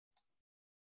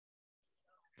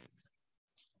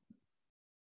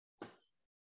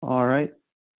All right.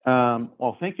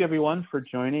 Well, thank you everyone for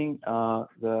joining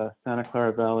the Santa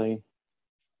Clara Valley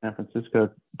San Francisco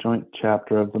joint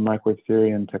chapter of the Microwave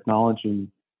Theory and Technology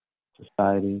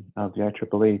Society of the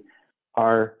IEEE.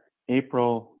 Our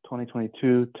April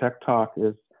 2022 Tech Talk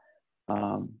is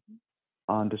on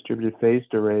distributed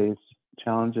phased arrays,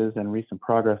 challenges and recent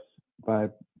progress by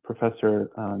Professor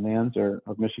Nanzer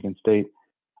of Michigan State.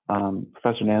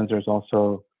 Professor Nanzer is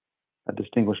also a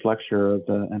distinguished lecturer of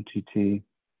the MTT.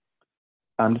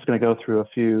 I'm just going to go through a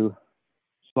few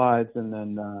slides and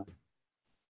then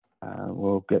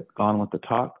we'll get on with the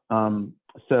talk.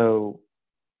 So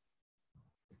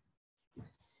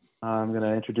I'm going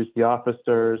to introduce the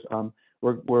officers.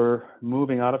 We're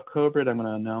moving out of COVID. I'm going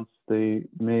to announce the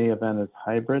May event is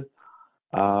hybrid.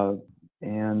 Shout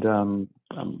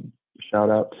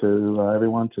out to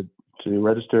everyone to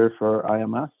register for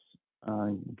IMS.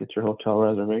 Get your hotel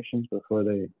reservations before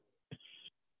they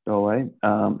go away.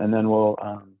 And then we'll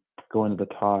go into the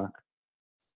talk.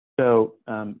 So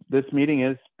this meeting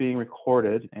is being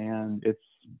recorded, and it's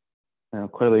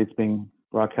clearly it's being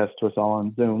broadcast to us all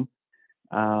on Zoom.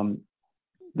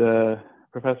 The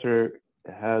professor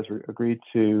has agreed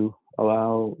to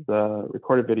allow the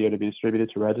recorded video to be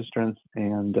distributed to registrants,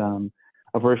 and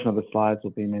a version of the slides will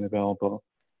be made available.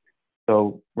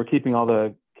 So we're keeping all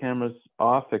the cameras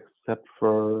off except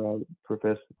for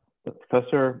the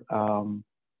professor.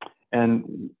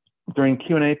 And during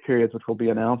Q&A periods, which will be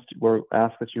announced, we'll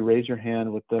ask that you raise your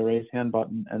hand with the raise hand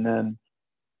button, and then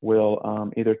we'll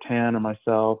either Tan or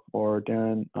myself or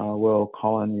Darren will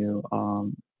call on you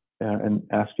and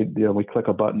ask you. We click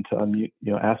a button to unmute.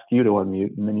 Ask you to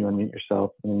unmute, and then you unmute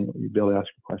yourself, and you'll be able to ask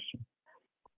your question.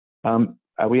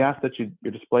 We ask that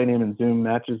your display name in Zoom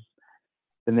matches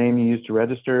the name you use to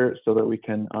register, so that we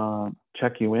can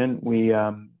check you in.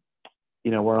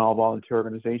 We're an all-volunteer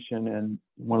organization, and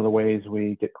one of the ways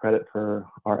we get credit for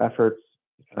our efforts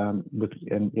and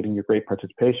getting your great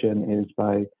participation is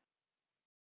by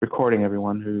recording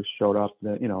everyone who showed up.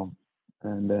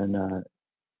 And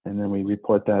then we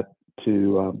report that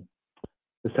to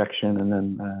the section, and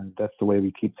then that's the way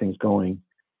we keep things going,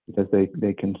 because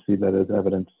they can see that as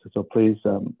evidence. So please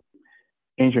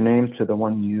change your name to the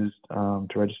one used to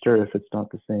register if it's not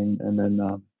the same, and then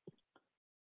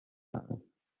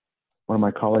one of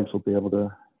my colleagues will be able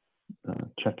to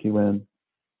check you in.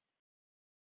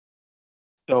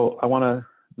 So I want to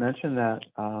mention that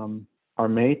our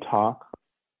May talk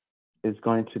is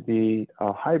going to be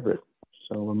a hybrid.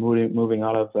 So we're moving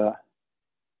out of the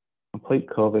complete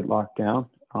COVID lockdown,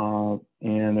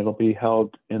 and it'll be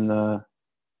held in the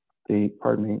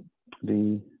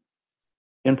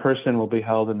in-person will be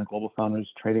held in the Global Founders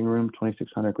Trading Room,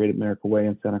 2600 Great America Way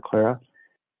in Santa Clara.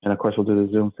 And of course, we'll do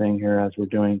the Zoom thing here as we're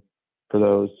doing for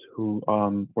those who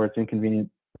where it's inconvenient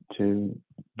to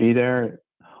be there,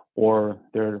 or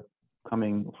they're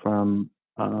coming from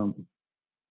a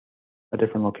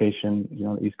different location,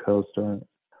 East Coast or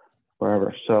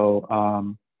wherever.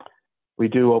 So we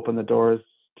do open the doors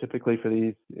typically for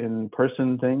these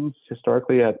in-person things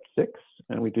historically at 6,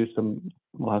 and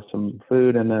we'll have some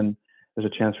food, and then there's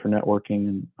a chance for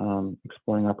networking and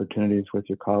exploring opportunities with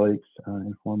your colleagues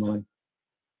informally.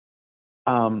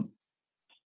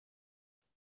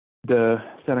 The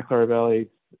Santa Clara Valley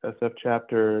SF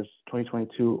Chapter's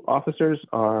 2022 officers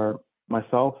are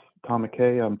myself, Tom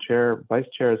McKay. I'm chair. Vice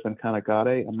chair is Venkata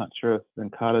Gade. I'm not sure if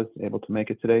Venkata is able to make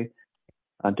it today.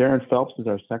 Darren Phelps is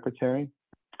our secretary,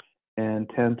 and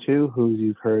Tan Tu, who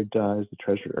you've heard, is the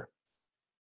treasurer.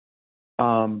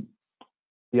 The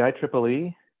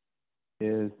IEEE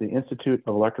is the Institute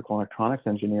of Electrical and Electronics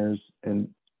Engineers, and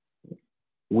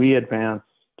we advance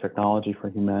technology for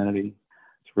humanity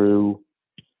through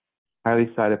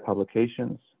highly cited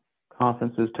publications,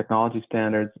 conferences, technology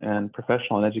standards, and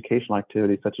professional and educational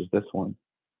activities such as this one.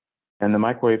 And the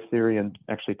Microwave Theory and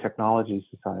Technology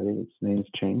Society, its name's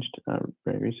changed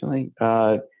very recently,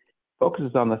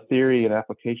 focuses on the theory and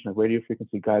application of radio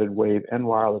frequency guided wave and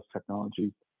wireless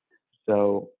technologies.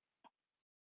 So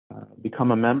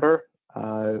become a member.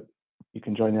 You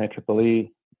can join the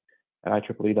IEEE at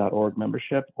IEEE.org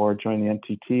membership, or join the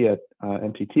MTT at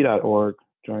MTT.org,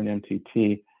 join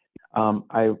MTT.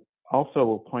 I also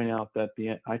will point out that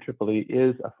the IEEE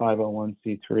is a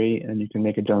 501c3, and you can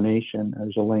make a donation.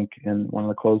 There's a link in one of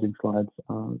the closing slides.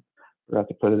 Forgot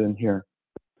to put it in here.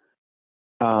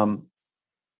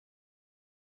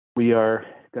 We are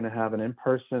going to have an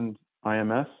in-person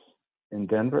IMS in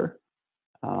Denver.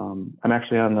 I'm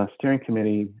actually on the steering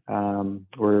committee.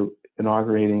 We're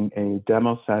inaugurating a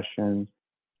demo session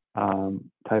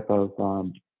type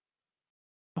of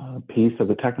piece of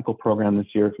the technical program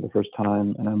this year for the first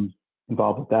time, and I'm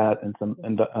involved with that and some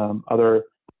other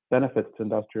benefits to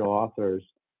industrial authors.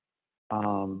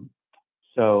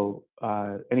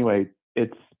 Anyway,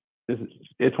 it's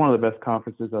one of the best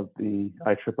conferences of the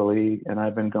IEEE, and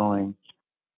I've been going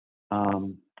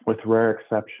with rare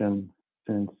exception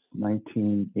since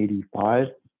 1985,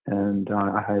 and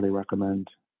I highly recommend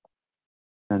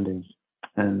attending.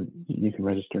 And you can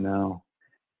register now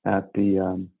at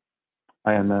the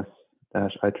ims-ieee.org.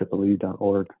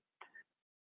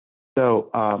 So,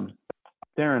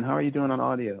 Darren, how are you doing on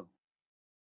audio?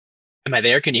 Am I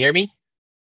there? Can you hear me?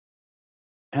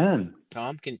 Tom,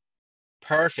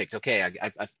 Perfect. Okay,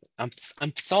 I'm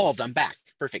solved. I'm back.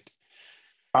 Perfect.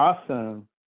 Awesome.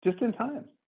 Just in time.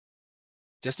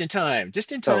 Just in time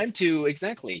to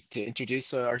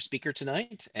introduce our speaker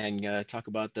tonight and talk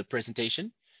about the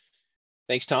presentation.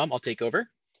 Thanks, Tom. I'll take over.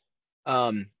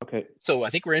 Okay. So I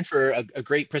think we're in for a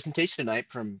great presentation tonight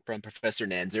from Professor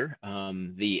Nanzer.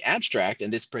 The abstract in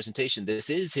this presentation,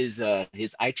 this is his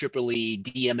IEEE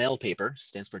DML paper,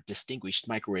 stands for Distinguished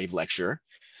Microwave Lecturer.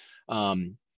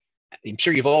 I'm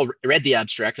sure you've all read the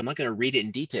abstract. I'm not going to read it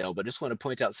in detail, but just want to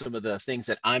point out some of the things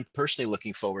that I'm personally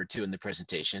looking forward to in the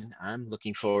presentation. I'm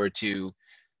looking forward to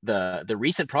the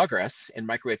recent progress in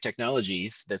microwave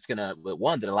technologies that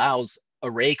allows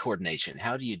array coordination.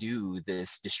 How do you do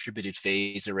this distributed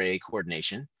phase array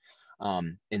coordination?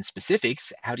 In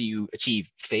specifics, how do you achieve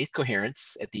phase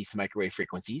coherence at these microwave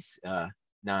frequencies?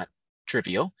 Not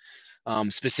trivial.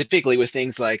 Specifically with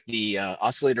things like the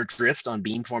oscillator drift on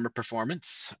beamformer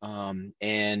performance.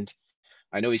 And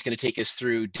I know he's going to take us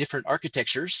through different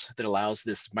architectures that allows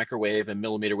this microwave and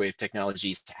millimeter wave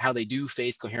technologies, how they do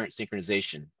phase coherent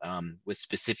synchronization with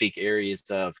specific areas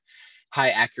of high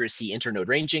accuracy internode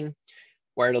ranging,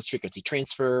 wireless frequency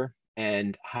transfer,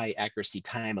 and high accuracy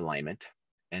time alignment.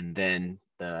 And then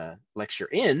the lecture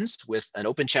ends with an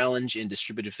open challenge in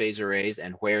distributed phase arrays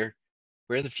and where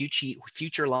the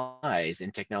future lies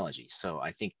in technology. So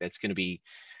I think that's going to be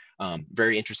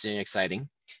very interesting and exciting.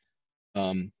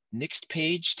 Next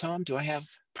page, Tom, do I have?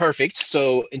 Perfect.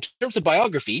 So in terms of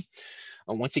biography,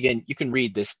 once again, you can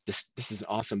read this. This is an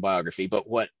awesome biography, but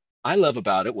what I love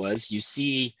about it was you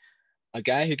see a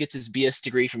guy who gets his BS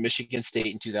degree from Michigan State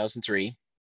in 2003,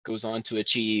 goes on to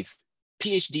achieve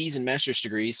PhDs and master's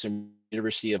degrees from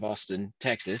University of Austin,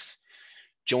 Texas,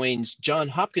 joins Johns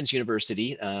Hopkins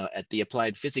University at the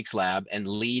Applied Physics Lab and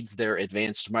leads their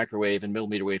advanced microwave and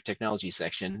millimeter wave technology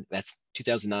section. That's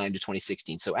 2009 to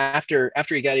 2016. So after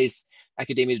he got his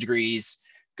academic degrees,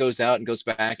 goes out and goes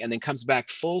back and then comes back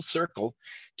full circle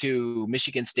to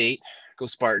Michigan State, go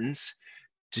Spartans,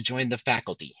 to join the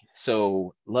faculty.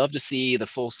 So love to see the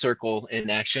full circle in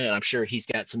action. And I'm sure he's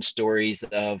got some stories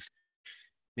of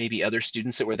maybe other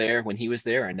students that were there when he was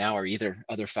there and now are either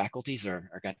other faculties or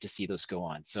got to see those go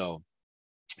on. So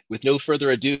with no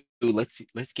further ado, let's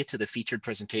get to the featured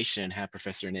presentation and have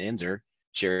Professor Nanzer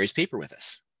share his paper with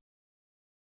us.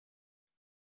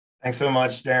 Thanks so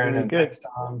much, Darren, and thanks,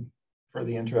 Tom, for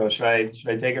the intro. Should I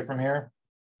take it from here?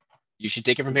 You should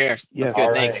take it from here. Yeah. That's good.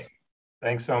 All Thanks. Right.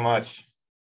 Thanks so much.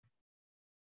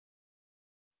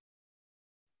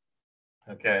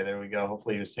 Okay, there we go.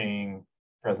 Hopefully you're seeing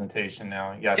presentation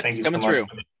now. Yeah, yep, thank you so much.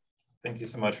 Thank you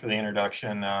so much for the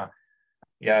introduction. Yeah,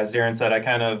 as Darren said, I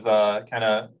kind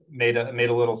of made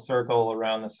a little circle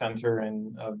around the center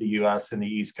of the U.S. and the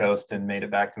East Coast and made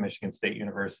it back to Michigan State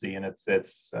University. And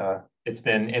it's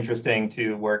been interesting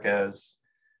to work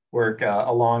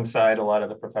alongside a lot of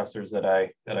the professors that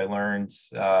I learned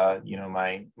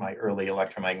my early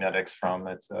electromagnetics from.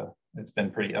 It's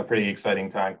been a pretty exciting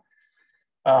time.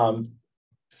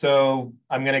 So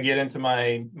I'm going to get into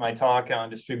my talk on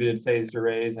distributed phased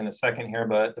arrays in a second here,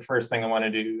 but the first thing I want to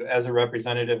do as a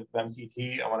representative of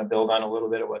MTT, I want to build on a little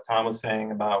bit of what Tom was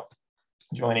saying about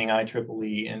joining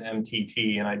IEEE and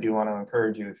MTT, and I do want to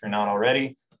encourage you, if you're not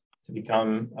already, to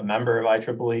become a member of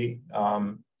IEEE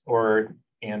or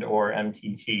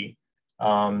MTT.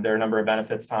 There are a number of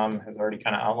benefits. Tom has already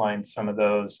kind of outlined some of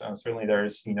those. Certainly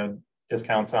there's,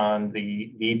 discounts on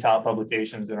the top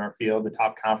publications in our field, the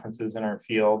top conferences in our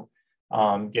field,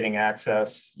 getting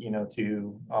access,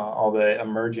 to all the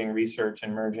emerging research,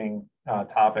 emerging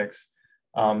topics.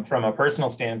 From a personal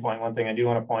standpoint, one thing I do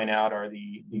want to point out are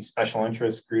the special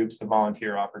interest groups, the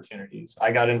volunteer opportunities.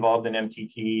 I got involved in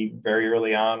MTT very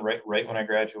early on, right when I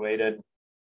graduated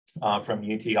from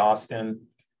UT Austin.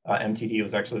 MTT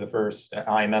was actually the first,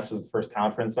 IMS was the first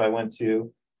conference I went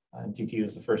to. MTT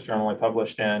was the first journal I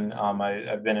published in.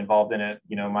 I've been involved in it,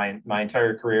 my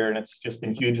entire career, and it's just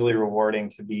been hugely rewarding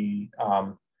to be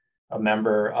a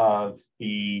member of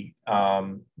the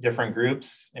different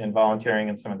groups and volunteering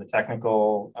in some of the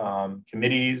technical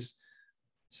committees,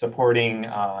 supporting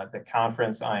the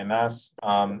conference IMS.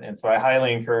 And so I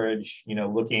highly encourage,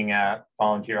 looking at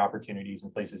volunteer opportunities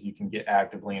and places you can get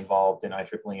actively involved in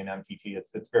IEEE and MTT.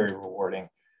 It's very rewarding.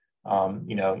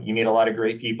 You meet a lot of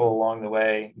great people along the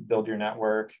way, build your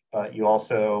network, but you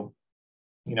also,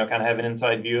 kind of have an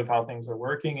inside view of how things are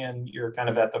working, and you're kind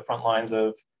of at the front lines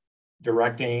of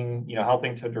directing,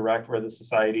 helping to direct where the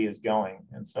society is going.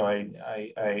 And so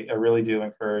I really do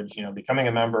encourage, becoming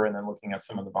a member and then looking at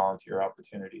some of the volunteer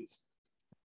opportunities.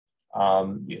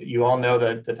 You all know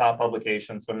that the top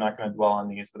publications, so I'm not going to dwell on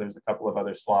these, but there's a couple of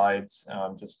other slides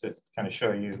just to kind of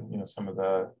show you, some of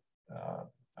the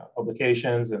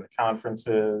publications and the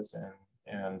conferences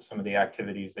and some of the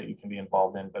activities that you can be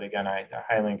involved in. But again, I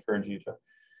highly encourage you to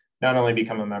not only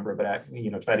become a member, but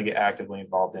try to get actively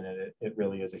involved in it. It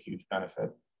really is a huge benefit.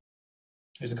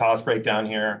 There's a cost breakdown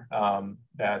here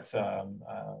that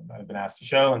I've been asked to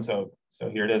show, and so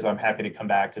here it is. I'm happy to come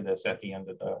back to this at the end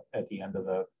of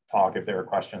the talk if there are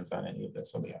questions on any of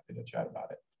this. I'll be happy to chat about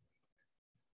it.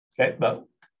 Okay, but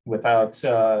without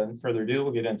further ado,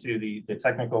 we'll get into the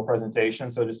technical presentation.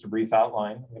 So just a brief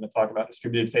outline. I'm going to talk about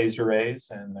distributed phased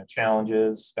arrays and the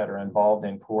challenges that are involved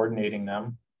in coordinating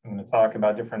them. I'm going to talk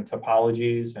about different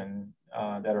topologies and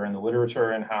that are in the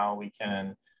literature, and how we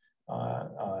can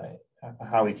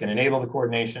enable the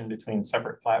coordination between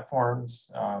separate platforms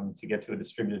to get to a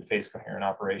distributed phase coherent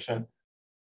operation.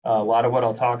 A lot of what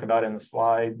I'll talk about in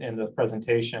the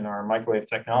presentation are microwave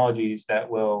technologies that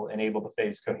will enable the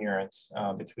phase coherence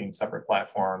between separate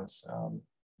platforms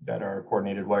that are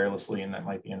coordinated wirelessly and that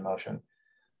might be in motion.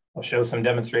 I'll show some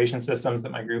demonstration systems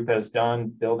that my group has done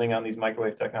building on these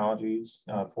microwave technologies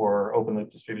for open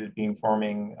loop distributed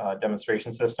beamforming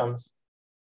demonstration systems.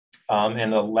 In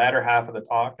the latter half of the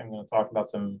talk, I'm going to talk about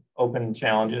some open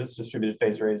challenges. Distributed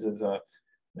phase arrays is a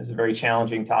very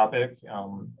challenging topic.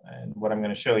 And what I'm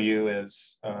going to show you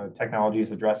is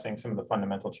technologies addressing some of the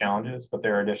fundamental challenges, but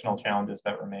there are additional challenges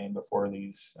that remain before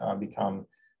these become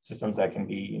systems that can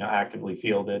be actively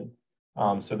fielded.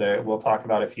 So we'll talk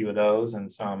about a few of those and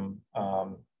some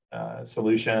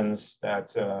solutions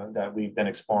that we've been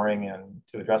exploring and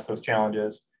to address those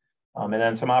challenges. And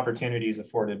then some opportunities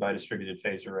afforded by distributed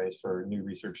phased arrays for new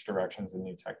research directions and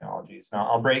new technologies. Now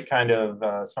I'll break kind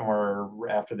of somewhere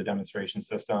after the demonstration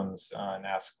systems and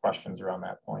ask questions around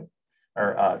that point,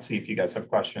 or see if you guys have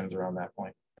questions around that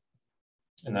point.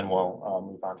 And then we'll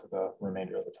move on to the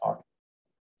remainder of the talk.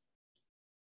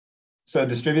 So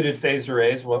distributed phased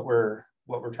arrays, what we're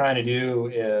trying to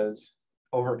do is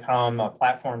overcome a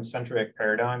platform-centric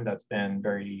paradigm that's been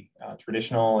very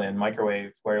traditional in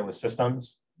microwave wireless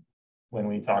systems. When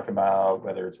we talk about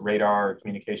whether it's radar or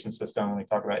communication system, when we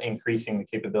talk about increasing the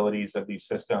capabilities of these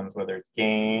systems, whether it's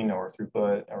gain or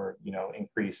throughput or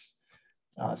increased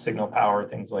signal power,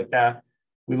 things like that,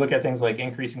 we look at things like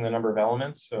increasing the number of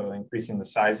elements, so increasing the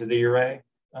size of the array,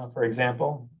 for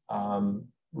example.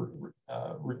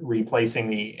 Replacing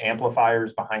the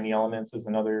amplifiers behind the elements is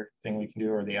another thing we can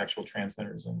do, or the actual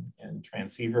transmitters and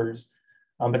transceivers.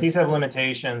 But these have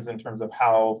limitations in terms of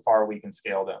how far we can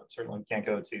scale them. Certainly we can't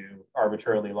go to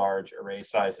arbitrarily large array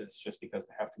sizes just because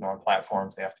they have to go on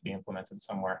platforms, they have to be implemented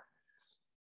somewhere.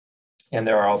 And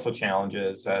there are also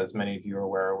challenges, as many of you are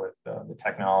aware, with the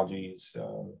technologies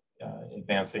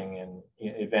advancing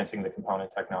the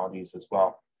component technologies as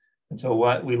well. And so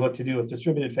what we look to do with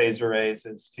distributed phased arrays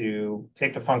is to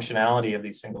take the functionality of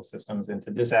these single systems and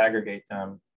to disaggregate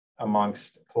them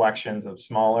amongst collections of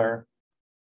smaller,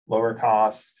 lower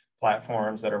cost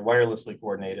platforms that are wirelessly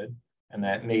coordinated and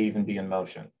that may even be in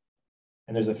motion.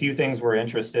 And there's a few things we're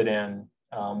interested in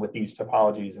with these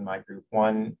topologies in my group.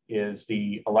 One is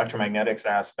the electromagnetics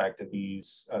aspect of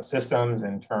these systems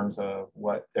in terms of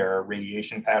what their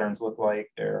radiation patterns look like.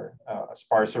 They're a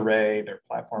sparse array, their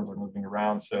platforms are moving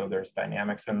around, so there's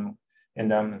dynamics in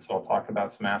them. And so I'll talk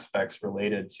about some aspects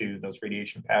related to those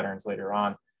radiation patterns later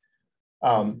on.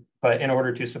 But in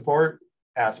order to support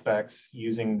aspects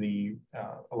using the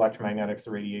electromagnetics,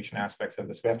 the radiation aspects of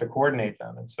this, we have to coordinate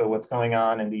them. And so what's going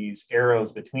on in these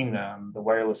arrows between them, the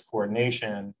wireless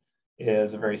coordination,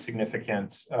 is a very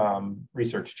significant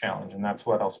research challenge. And that's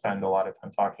what I'll spend a lot of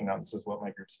time talking about. This is what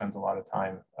my group spends a lot of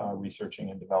time researching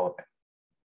and developing.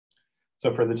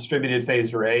 So for the distributed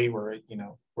phased array, we're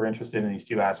interested in these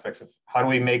two aspects of how do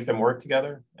we make them work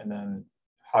together, and then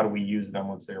how do we use them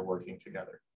once they're working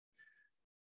together.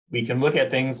 We can look at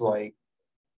things like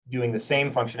doing the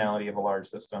same functionality of a large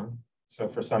system. So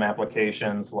for some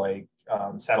applications like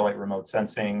satellite remote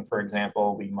sensing, for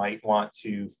example, we might want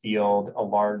to field a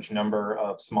large number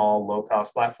of small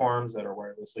low-cost platforms that are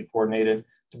wirelessly coordinated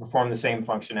to perform the same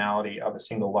functionality of a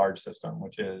single large system,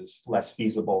 which is less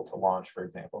feasible to launch, for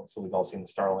example. So we've all seen the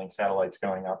Starlink satellites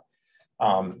going up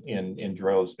in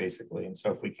droves, basically. And so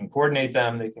if we can coordinate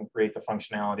them, they can create the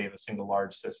functionality of a single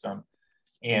large system.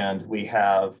 And we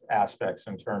have aspects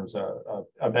in terms of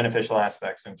beneficial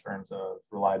aspects in terms of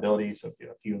reliability. So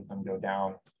if a few of them go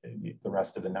down, the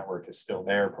rest of the network is still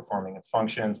there performing its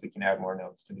functions. We can add more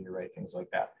nodes to the array, things like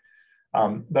that.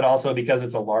 But also because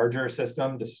it's a larger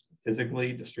system, just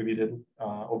physically distributed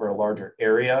over a larger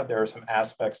area, there are some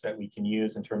aspects that we can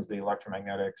use in terms of the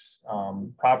electromagnetics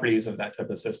properties of that type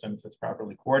of system if it's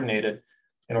properly coordinated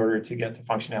in order to get to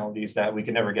functionalities that we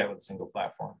can never get with a single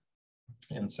platform.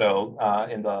 And so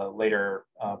in the later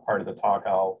part of the talk,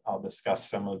 I'll discuss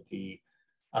some of the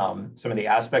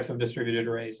aspects of distributed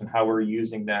arrays and how we're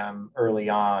using them early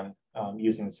on,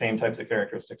 using the same types of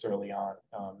characteristics early on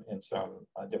in some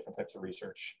different types of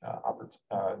research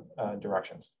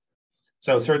directions.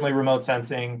 So certainly remote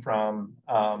sensing from,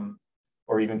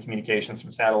 or even communications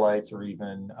from satellites or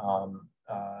even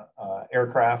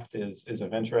aircraft is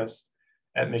of interest.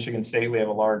 At Michigan State, we have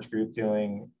a large group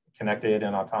doing connected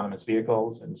and autonomous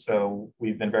vehicles. And so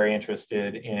we've been very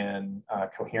interested in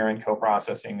coherent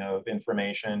co-processing of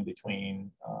information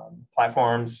between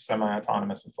platforms,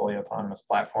 semi-autonomous and fully autonomous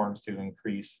platforms to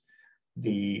increase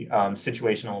the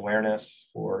situational awareness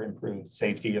for improved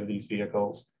safety of these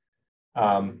vehicles.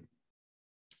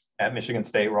 At Michigan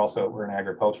State, we're an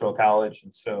agricultural college.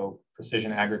 And so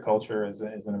precision agriculture is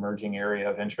an emerging area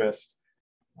of interest.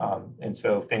 And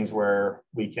so things where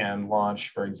we can launch,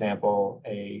 for example,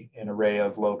 an array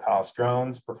of low-cost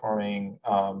drones performing,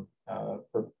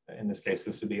 in this case,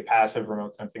 this would be a passive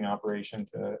remote sensing operation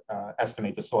to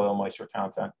estimate the soil moisture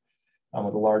content.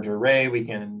 With a larger array, we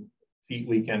can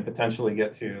potentially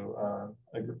get to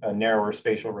a narrower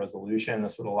spatial resolution.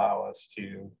 This would allow us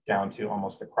down to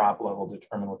almost the crop level,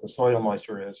 determine what the soil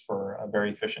moisture is for a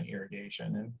very efficient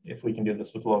irrigation. And if we can do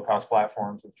this with low-cost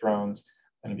platforms, with drones,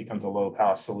 and it becomes a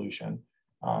low-cost solution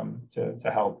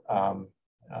to help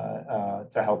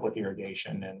with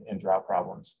irrigation and drought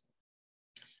problems.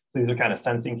 So these are kind of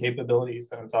sensing capabilities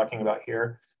that I'm talking about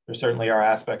here. There certainly are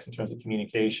aspects in terms of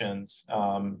communications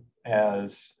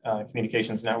as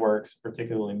communications networks,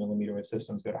 particularly millimeter wave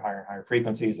systems, go to higher and higher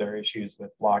frequencies. There are issues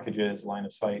with blockages, line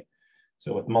of sight.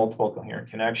 So with multiple coherent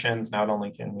connections, not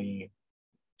only can we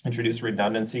introduce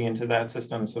redundancy into that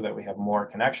system so that we have more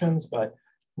connections, but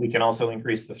we can also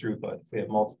increase the throughput. If we have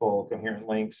multiple coherent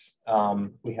links,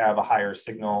 we have a higher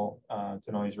signal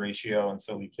to noise ratio, and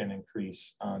so we can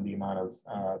increase the amount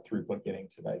of throughput getting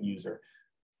to that user.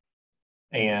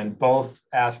 And both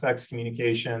aspects,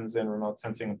 communications and remote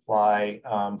sensing, apply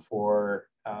for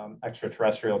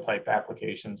extraterrestrial type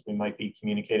applications. We might be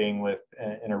communicating with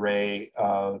an array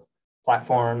of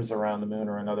platforms around the moon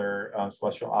or another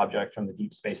celestial object from the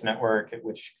deep space network,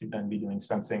 which could then be doing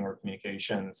sensing or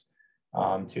communications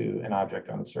to an object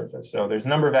on the surface. So there's a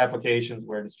number of applications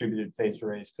where distributed phased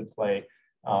arrays could play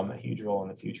a huge role in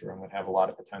the future and would have a lot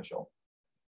of potential.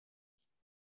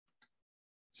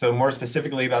 So more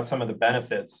specifically about some of the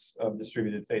benefits of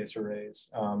distributed phased arrays.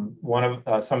 Some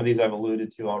of these I've alluded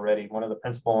to already. One of the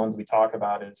principal ones we talk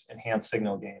about is enhanced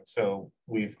signal gain. So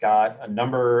we've got a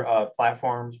number of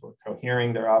platforms, we're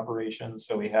cohering their operations.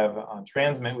 So we have on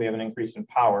transmit, we have an increase in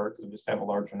power because we just have a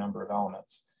larger number of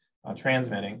elements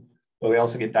transmitting. But we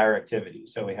also get directivity.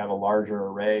 So we have a larger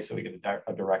array, so we get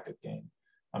a directive gain.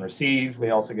 On receive, we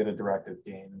also get a directive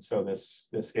gain. And so this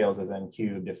scales as n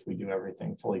cubed if we do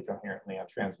everything fully coherently on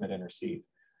transmit and receive.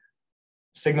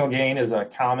 Signal gain is a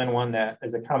common one that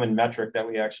is a common metric that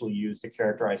we actually use to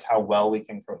characterize how well we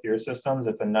can cohere systems.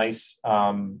 It's a nice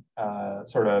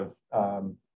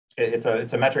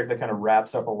it's a metric that kind of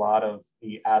wraps up a lot of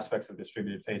the aspects of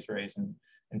distributed phased arrays, and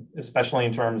especially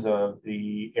in terms of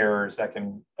the errors that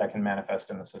can manifest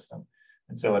in the system.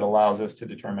 And so it allows us to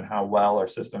determine how well our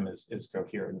system is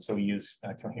coherent. And so we use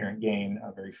coherent gain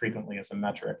very frequently as a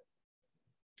metric.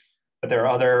 But there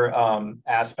are other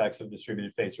aspects of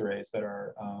distributed phased arrays that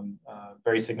are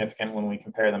very significant when we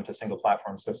compare them to single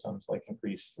platform systems, like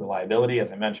increased reliability.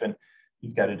 As I mentioned,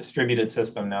 you've got a distributed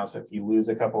system now, so if you lose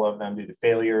a couple of them due to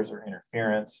failures or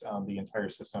interference, the entire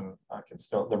system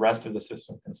the rest of the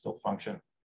system can still function.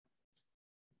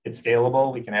 It's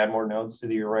scalable. We can add more nodes to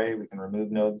the array. We can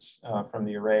remove nodes from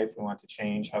the array if we want to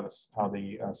change how the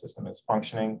system is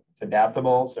functioning. It's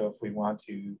adaptable. So if we want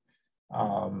to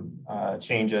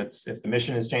change it if the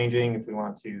mission is changing. If we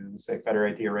want to, say,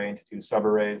 federate the array into two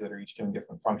subarrays that are each doing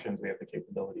different functions, we have the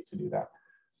capability to do that.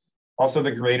 Also,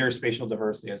 the greater spatial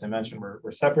diversity. As I mentioned,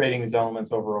 we're separating these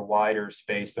elements over a wider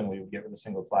space than we would get with a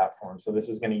single platform. So this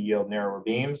is going to yield narrower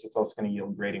beams. It's also going to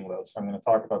yield grading lobes. So I'm going to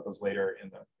talk about those later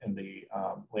in the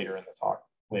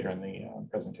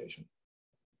presentation.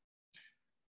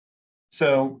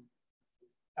 So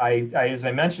as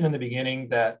I mentioned in the beginning,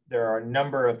 that there are a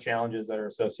number of challenges that are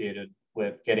associated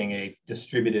with getting a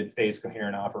distributed phase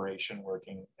coherent operation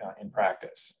working in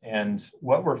practice. And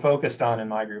what we're focused on in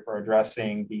my group are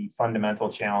addressing the fundamental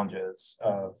challenges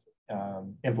of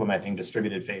implementing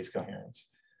distributed phase coherence.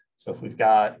 So if we've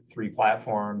got three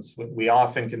platforms, we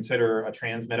often consider a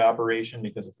transmit operation,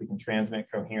 because if we can transmit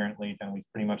coherently, then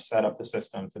we've pretty much set up the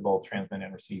system to both transmit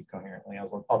and receive coherently.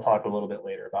 I'll talk a little bit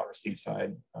later about receive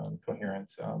side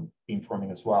coherence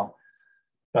beamforming as well.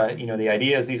 But the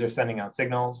idea is these are sending out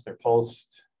signals. They're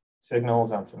pulsed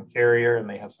signals on some carrier, and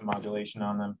they have some modulation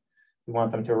on them. We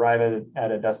want them to arrive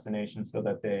at a destination so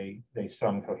that they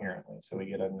sum coherently. So we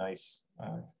get a nice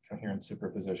coherent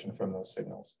superposition from those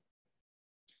signals.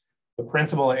 The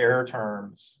principal error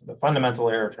terms, the fundamental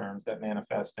error terms that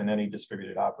manifest in any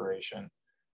distributed operation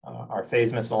are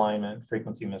phase misalignment,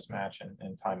 frequency mismatch,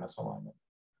 and time misalignment.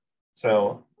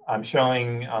 So I'm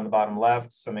showing on the bottom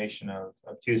left summation of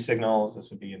two signals.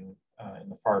 This would be in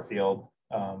the far field,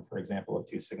 for example, of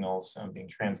two signals being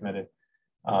transmitted.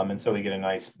 And so we get a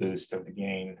nice boost of the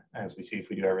gain, as we see if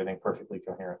we do everything perfectly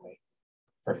coherently.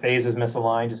 For phases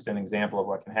misaligned, just an example of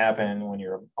what can happen when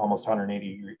you're almost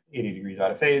 180 degrees out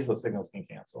of phase, those signals can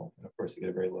cancel. And of course, you get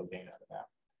a very low gain out of that.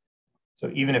 So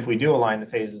even if we do align the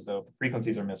phases, though, if the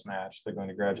frequencies are mismatched, they're going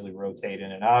to gradually rotate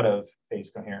in and out of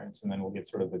phase coherence, and then we'll get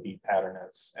sort of a beat pattern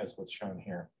as what's shown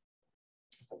here,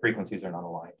 if the frequencies are not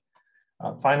aligned.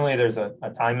 Finally, there's a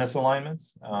time misalignment.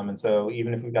 And so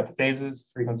even if we've got the phases,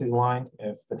 frequencies aligned,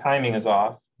 if the timing is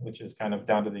off, which is kind of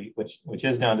down to the, which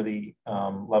is down to the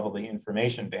level of the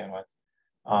information bandwidth,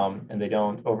 and they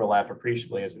don't overlap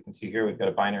appreciably, as we can see here, we've got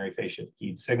a binary phase shift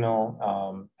keyed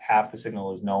signal. Half the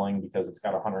signal is nulling because it's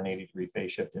got a 180 degree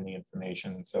phase shift in the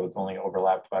information. So it's only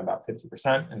overlapped by about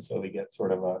 50%. And so we get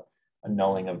sort of a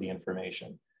nulling of the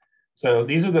information. So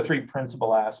these are the three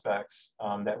principal aspects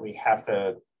that we have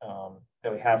to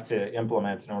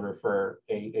implement in order for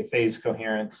a phase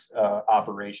coherence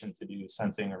operation to do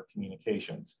sensing or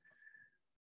communications.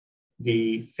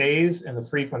 The phase and the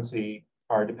frequency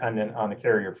are dependent on the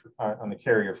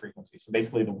carrier frequency. So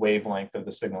basically the wavelength of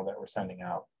the signal that we're sending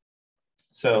out.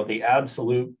 So the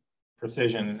absolute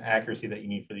precision and accuracy that you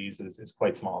need for these is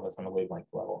quite small. That's on the wavelength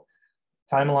level.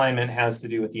 Time alignment has to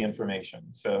do with the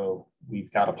information. So we've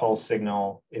got a pulse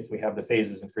signal. If we have the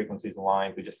phases and frequencies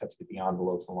aligned, we just have to get the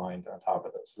envelopes aligned on top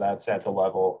of this. So that's at the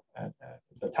level,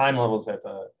 the time levels at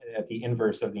the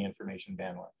inverse of the information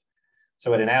bandwidth.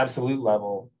 So at an absolute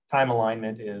level, time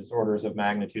alignment is orders of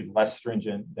magnitude less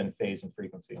stringent than phase and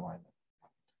frequency alignment.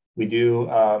 We do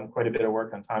quite a bit of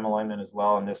work on time alignment as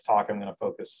well. In this talk, I'm going to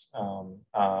focus in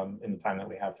the time that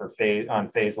we have for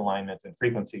phase alignment and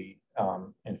frequency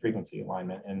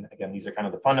alignment. And again, these are kind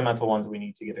of the fundamental ones we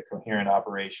need to get a coherent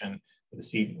operation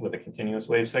with a continuous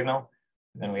wave signal.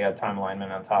 And then we add time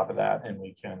alignment on top of that, and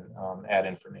we can add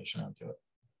information onto it.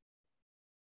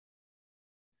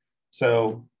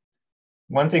 So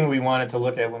one thing we wanted to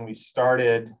look at when we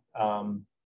started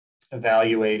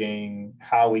evaluating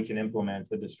how we can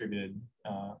implement a distributed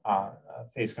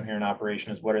phase coherent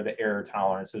operation is what are the error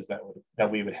tolerances that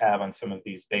we would have on some of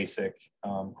these basic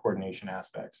coordination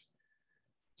aspects.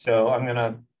 So I'm going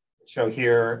to show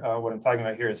here what I'm talking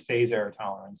about here is phase error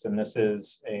tolerance, and this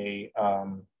is the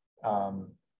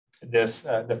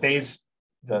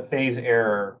phase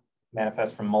error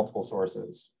manifests from multiple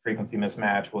sources. Frequency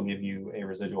mismatch will give you a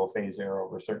residual phase error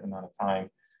over a certain amount of time.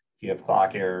 If you have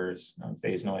clock errors,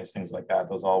 phase noise, things like that,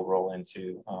 those all roll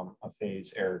into a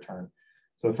phase error term.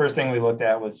 So the first thing we looked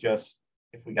at was just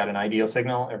if we got an ideal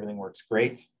signal, everything works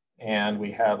great. And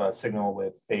we have a signal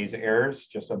with phase errors,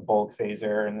 just a bulk phase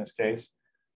error in this case.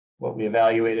 What we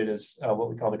evaluated is what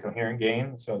we call the coherent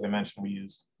gain. So as I mentioned, we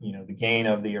use the gain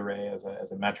of the array as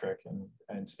a metric.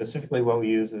 And specifically what we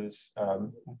use is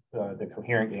the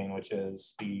coherent gain, which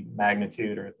is the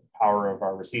magnitude or the power of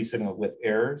our received signal with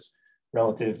errors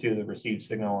relative to the received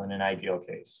signal in an ideal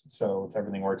case. So if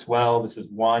everything works well, this is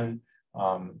 1.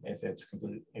 If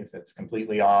it's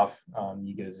completely off,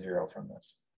 you get a 0 from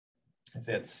this. If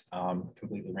it's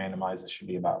completely randomized, this should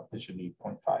be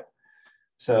 0.5.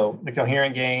 So the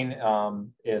coherent gain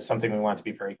is something we want to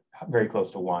be very, very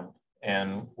close to 1.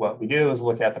 And what we do is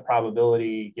look at the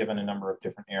probability given a number of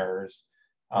different errors.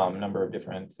 number of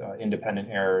different independent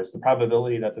errors. The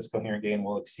probability that this coherent gain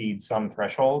will exceed some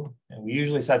threshold, and we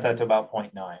usually set that to about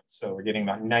 0.9. So we're getting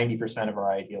about 90% of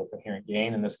our ideal coherent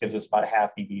gain, and this gives us about a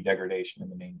half dB degradation in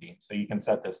the main beam. So you can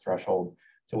set this threshold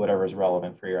to whatever is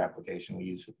relevant for your application. We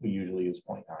usually use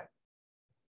 0.9.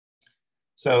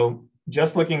 So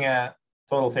just looking at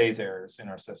total phase errors in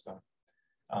our system,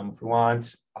 if we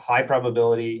want a high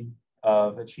probability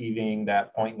of achieving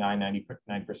that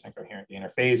 0.999% coherent gain, our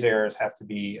phase errors have to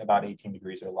be about 18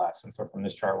 degrees or less. And so from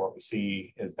this chart, what we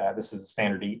see is that this is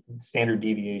the standard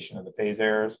deviation of the phase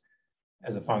errors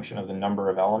as a function of the number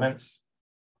of elements.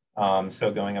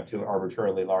 So going up to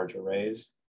arbitrarily large arrays.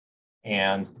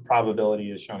 And the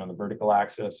probability is shown on the vertical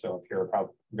axis. So up here,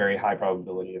 very high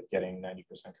probability of getting 90%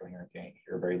 coherent gain,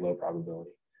 here, very low probability.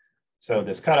 So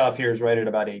this cutoff here is right at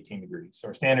about 18 degrees. So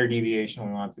our standard deviation,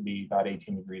 we want to be about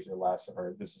 18 degrees or less of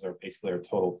this is basically our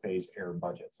total phase error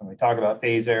budget. So when we talk about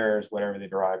phase errors, whatever they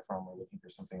derive from, we're looking for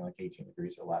something like 18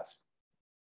 degrees or less.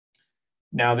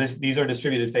 Now these are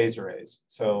distributed phased arrays.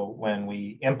 So when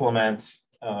we implement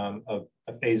a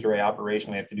phased array operation,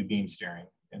 we have to do beam steering.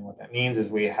 And what that means is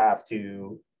we have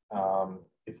to,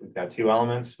 if we've got two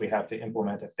elements, we have to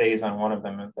implement a phase on one of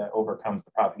them that overcomes the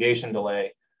propagation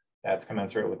delay that's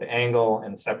commensurate with the angle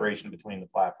and the separation between the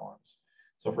platforms.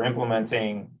 So if we're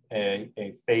implementing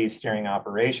a phase steering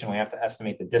operation, we have to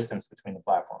estimate the distance between the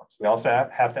platforms. We also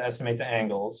have to estimate the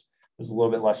angles. This is a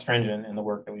little bit less stringent in the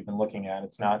work that we've been looking at.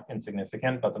 It's not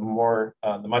insignificant, but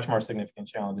the much more significant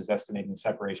challenge is estimating the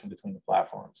separation between the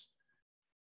platforms.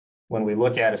 When we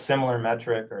look at a similar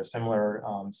metric or a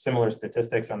similar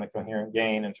statistics on the coherent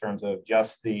gain in terms of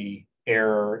just the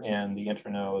error in the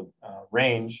intranode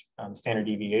range, standard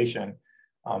deviation,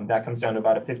 that comes down to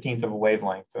about a 15th of a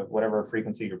wavelength of whatever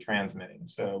frequency you're transmitting.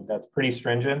 So that's pretty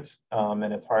stringent, and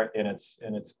it's hard, and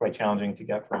it's quite challenging to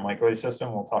get for a microwave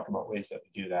system. We'll talk about ways that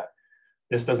we do that.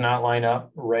 This does not line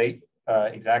up right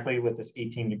exactly with this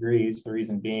 18 degrees. The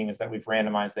reason being is that we've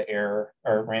randomized the error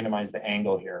or randomized the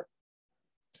angle here.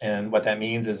 And what that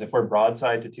means is if we're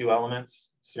broadside to two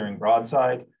elements, steering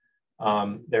broadside,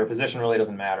 their position really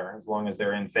doesn't matter. As long as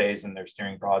they're in phase and they're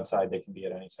steering broadside, they can be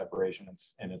at any separation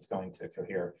and it's going to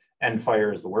cohere. End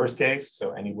fire is the worst case,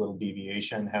 so any little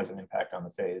deviation has an impact on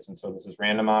the phase. And so this is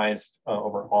randomized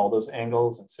over all those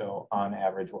angles. And so on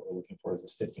average, what we're looking for is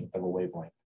this 15th of a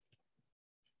wavelength.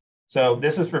 So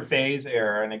this is for phase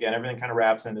error. And again, everything kind of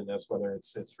wraps into this, whether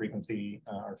it's frequency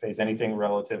or phase, anything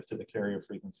relative to the carrier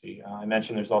frequency. I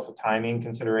mentioned there's also timing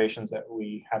considerations that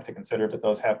we have to consider, but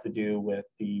those have to do with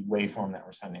the waveform that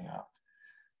we're sending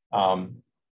out.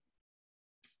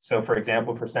 So for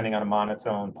example, if we're sending out a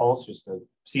monotone pulse, just a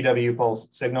CW pulse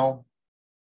signal,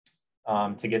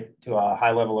 to get to a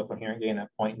high level of coherent gain at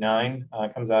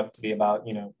 0.9, comes out to be about,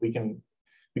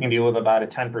 we can deal with about a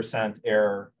 10%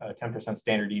 error, 10%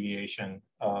 standard deviation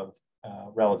of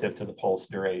relative to the pulse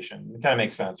duration. It kind of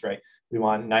makes sense, right? We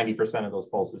want 90% of those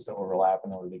pulses to overlap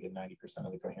in order to get 90%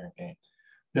 of the coherent gain.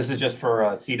 This is just for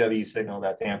a CW signal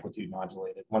that's amplitude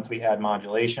modulated. Once we add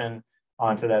modulation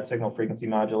onto that signal, frequency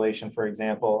modulation, for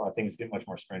example, things get much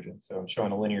more stringent. So I'm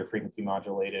showing a linear frequency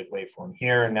modulated waveform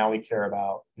here. And now we care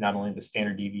about not only the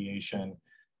standard deviation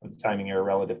of the timing error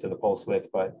relative to the pulse width,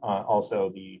 but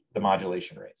also the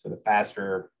modulation rate. So the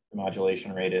faster the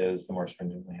modulation rate is, the more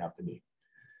stringent we have to be.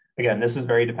 Again, this is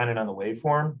very dependent on the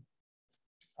waveform,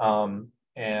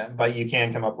 but you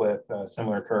can come up with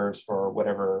similar curves for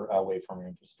whatever waveform you're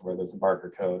interested in, whether it's a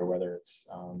Barker code or whether it's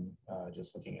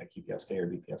just looking at QPSK or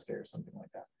BPSK or something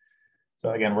like that. So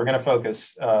again, we're going to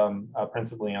focus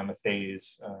principally on the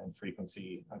phase and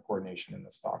frequency coordination in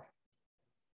this talk.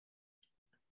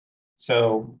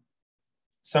 So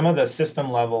some of the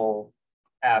system level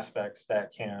aspects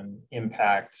that can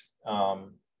impact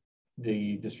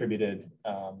the distributed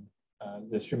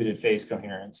phase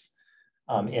coherence,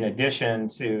 in addition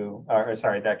to,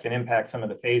 that can impact some of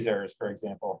the phase errors, for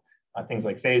example, things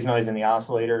like phase noise in the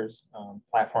oscillators,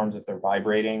 platforms if they're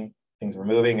vibrating, things are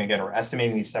moving. Again, we're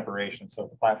estimating these separations. So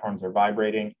if the platforms are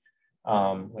vibrating,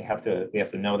 we have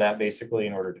to know that basically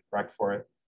in order to correct for it.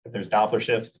 If there's Doppler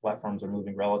shifts, the platforms are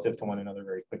moving relative to one another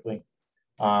very quickly.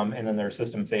 And then there are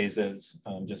system phases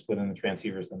just within the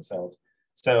transceivers themselves.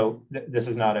 So this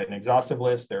is not an exhaustive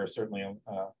list. There are certainly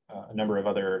a number of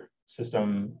other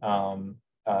system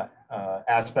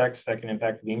aspects that can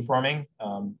impact beamforming.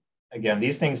 Again,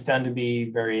 these things tend to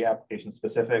be very application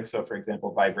specific. So for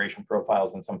example, vibration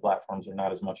profiles on some platforms are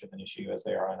not as much of an issue as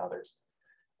they are on others.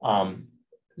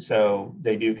 So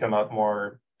they do come up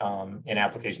more in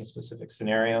application-specific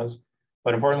scenarios.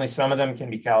 But importantly, some of them can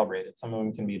be calibrated. Some of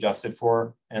them can be adjusted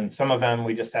for. And some of them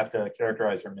we just have to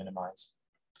characterize or minimize.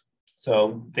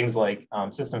 So things like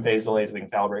system phase delays, we can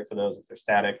calibrate for those. If they're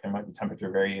static, there might be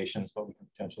temperature variations, but we can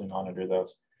potentially monitor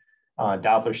those.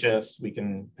 Doppler shifts, we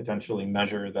can potentially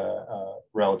measure the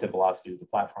relative velocities of the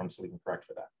platform, so we can correct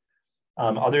for that.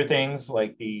 Other things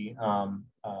like the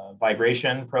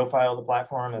vibration profile of the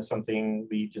platform is something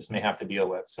we just may have to deal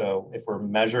with. So if we're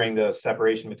measuring the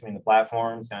separation between the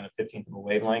platforms down to 1/15 of a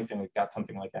wavelength, and we've got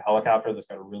something like a helicopter that's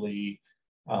got a really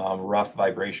rough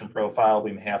vibration profile,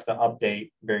 we may have to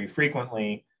update very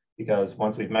frequently, because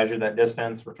once we've measured that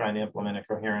distance, we're trying to implement a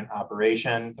coherent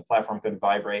operation. The platform could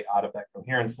vibrate out of that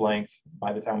coherence length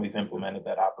by the time we've implemented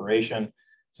that operation.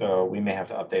 So we may have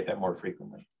to update that more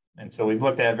frequently. And so we've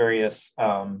looked at various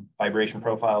vibration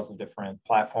profiles of different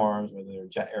platforms, whether they're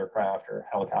jet aircraft or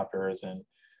helicopters. And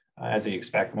as you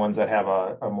expect, ones that have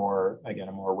a more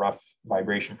rough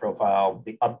vibration profile,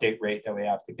 the update rate that we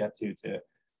have to get to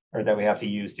or that we have to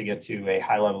use to get to a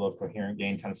high level of coherent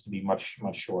gain tends to be much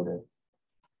shorter.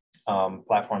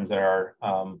 Platforms that are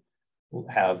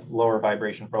have lower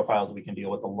vibration profiles, we can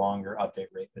deal with a longer update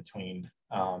rate between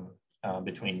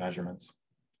measurements.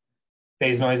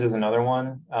 Phase noise is another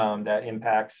one that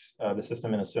impacts the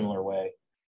system in a similar way.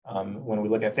 When we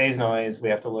look at phase noise, we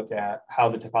have to look at how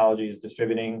the topology is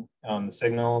distributing the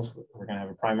signals. We're going to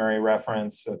have a primary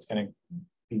reference, so it's going to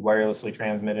be wirelessly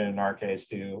transmitted in our case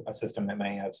to a system that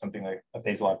may have something like a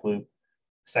phase lock loop,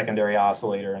 secondary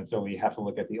oscillator, and so we have to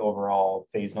look at the overall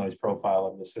phase noise profile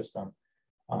of the system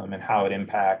and how it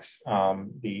impacts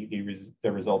the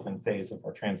resultant phase of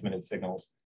our transmitted signals.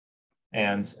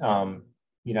 And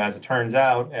as it turns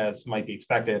out, as might be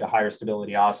expected, a higher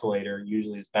stability oscillator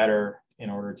usually is better in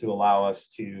order to allow us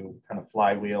to kind of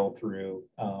flywheel through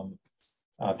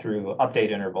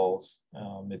update intervals.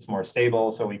 It's more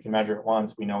stable, so we can measure it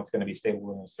once. We know it's going to be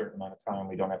stable in a certain amount of time.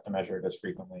 We don't have to measure it as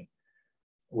frequently.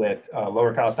 With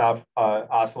lower cost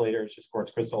oscillators, just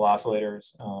quartz crystal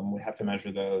oscillators, we have to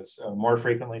measure those more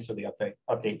frequently, so the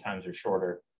update times are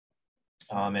shorter.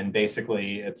 And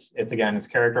basically, it's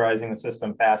characterizing the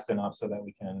system fast enough so that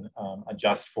we can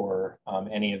adjust for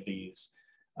any of these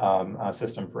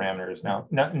system parameters. Now,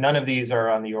 none of these are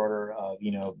on the order of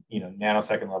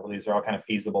nanosecond level. These are all kind of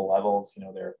feasible levels.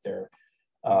 They're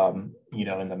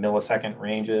in the millisecond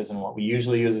ranges, and what we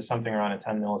usually use is something around a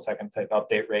 10 millisecond type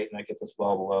update rate, and that gets us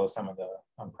well below some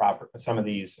of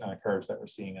these curves that we're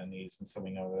seeing on these, and so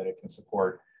we know that it can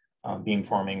support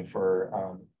beamforming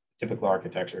for typical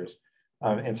architectures.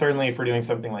 And certainly if we're doing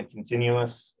something like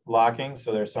continuous locking,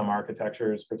 so there's some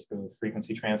architectures, particularly with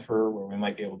frequency transfer, where we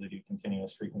might be able to do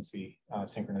continuous frequency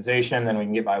synchronization, then we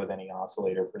can get by with any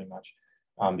oscillator pretty much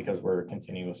because we're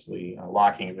continuously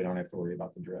locking it. We don't have to worry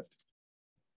about the drift.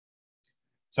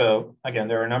 So again,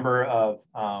 there are a number of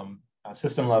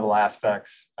system level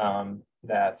aspects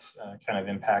that kind of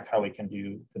impact how we can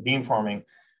do the beamforming,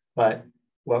 but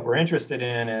what we're interested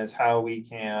in is how we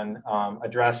can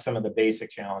address some of the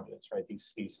basic challenges, right?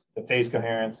 The phase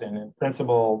coherence, and in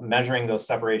principle, measuring those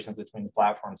separations between the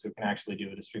platforms so we can actually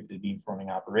do a distributed beamforming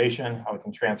operation, how we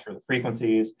can transfer the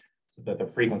frequencies so that they're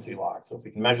frequency locked. So if we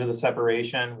can measure the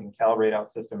separation, we can calibrate out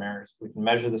system errors. We can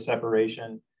measure the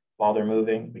separation while they're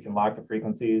moving, we can lock the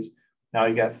frequencies. Now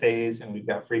you've got phase and we've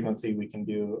got frequency, we can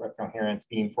do a coherent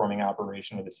beamforming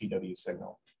operation with a CW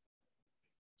signal.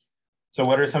 So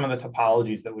what are some of the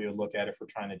topologies that we would look at if we're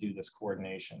trying to do this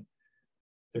coordination?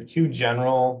 There are two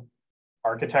general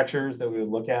architectures that we would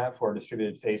look at for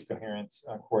distributed phase coherence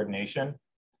coordination.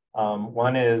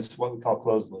 One is what we call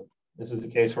closed loop. This is the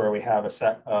case where we have a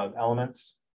set of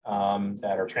elements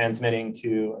that are transmitting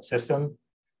to a system,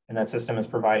 and that system is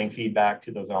providing feedback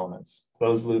to those elements.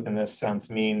 Closed loop in this sense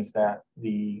means that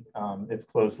it's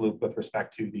closed loop with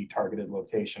respect to the targeted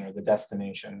location or the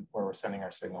destination where we're sending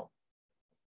our signal.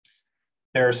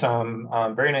 There are some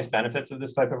very nice benefits of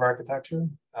this type of architecture,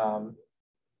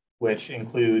 which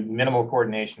include minimal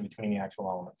coordination between the actual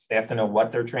elements. They have to know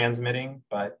what they're transmitting,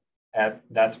 but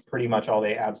that's pretty much all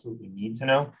they absolutely need to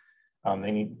know.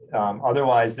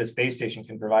 Otherwise, this base station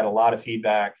can provide a lot of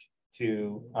feedback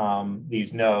to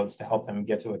these nodes to help them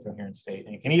get to a coherent state.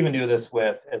 And you can even do this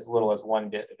with as little as 1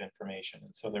 bit of information.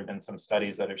 And so there have been some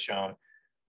studies that have shown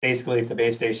basically, if the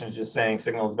base station is just saying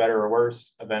signal is better or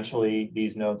worse, eventually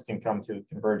these nodes can come to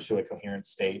converge to a coherent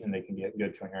state and they can get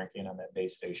good coherent gain on that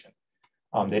base station.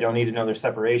 They don't need to know their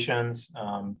separations.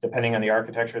 Depending on the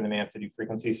architecture, they may have to do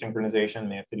frequency synchronization, they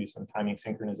may have to do some timing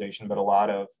synchronization, but a lot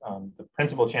of the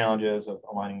principal challenges of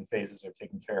aligning the phases are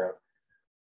taken care of.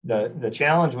 The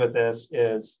challenge with this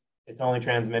is it's only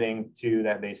transmitting to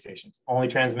that base station. It's only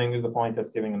transmitting to the point that's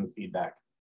giving them the feedback.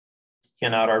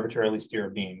 cannot arbitrarily steer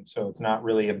a beam. So it's not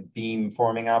really a beam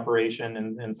forming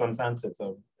operation in some sense. It's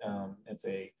a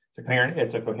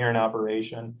coherent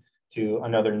operation to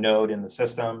another node in the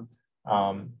system,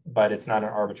 but it's not an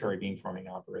arbitrary beam forming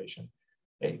operation.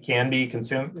 It can be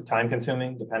time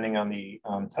consuming depending on the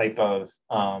type of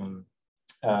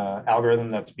algorithm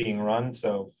that's being run.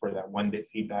 So for that 1-bit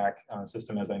feedback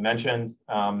system, as I mentioned,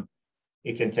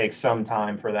 it can take some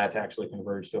time for that to actually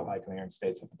converge to a high coherence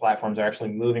state. So if the platforms are actually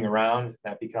moving around,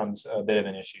 that becomes a bit of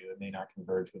an issue. It may not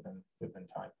converge within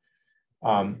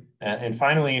time. And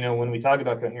finally, when we talk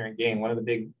about coherent gain, one of the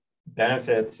big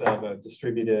benefits of a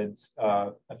distributed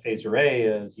phased array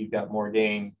is you've got more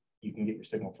gain, you can get your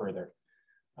signal further.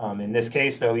 In this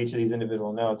case, though, each of these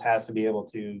individual nodes has to be able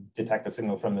to detect a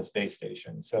signal from the base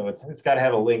station. So it's got to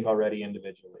have a link already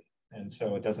individually. And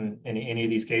so it doesn't, in any of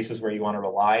these cases where you want to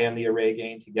rely on the array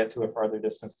gain to get to a farther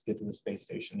distance to get to the space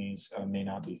station, these may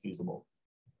not be feasible.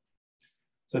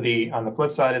 So on the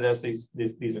flip side of this,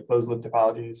 these are closed loop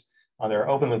topologies. There are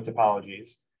open loop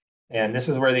topologies. And this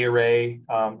is where the array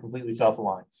completely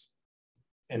self-aligns.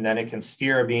 And then it can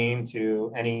steer a beam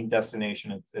to any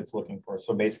destination it's looking for.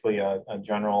 So basically a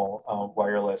general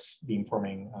wireless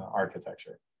beamforming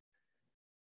architecture.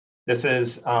 This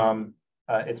is,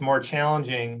 it's more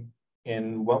challenging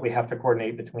in what we have to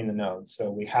coordinate between the nodes.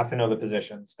 So we have to know the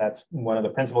positions. That's one of the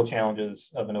principal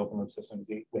challenges of an open loop system.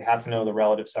 We have to know the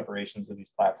relative separations of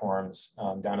these platforms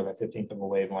down to the 15th of a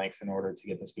wavelength in order to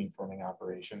get this beamforming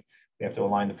operation. We have to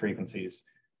align the frequencies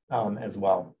as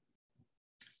well.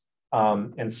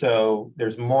 And so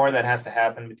there's more that has to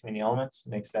happen between the elements,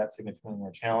 makes that significantly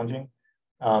more challenging.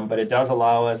 But it does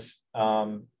allow us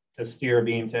to steer a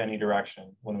beam to any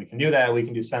direction. When we can do that, we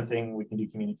can do sensing, we can do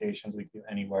communications, we can do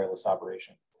any wireless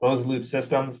operation. Closed loop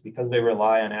systems, because they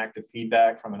rely on active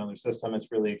feedback from another system,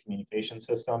 it's really a communication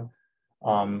system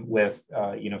with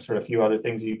sort of a few other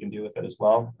things you can do with it as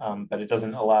well. But it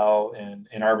doesn't allow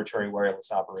an arbitrary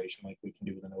wireless operation like we can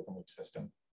do with an open loop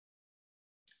system.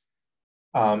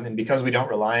 And because we don't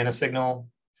rely on a signal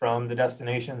from the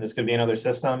destination, this could be another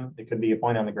system. It could be a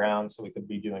point on the ground, so we could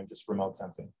be doing just remote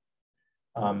sensing.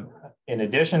 In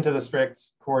addition to the strict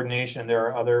coordination, there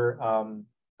are other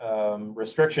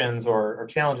restrictions or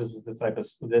challenges with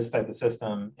this type of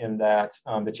system in that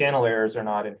the channel errors are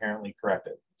not inherently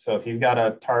corrected. So if you've got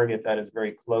a target that is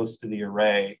very close to the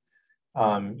array,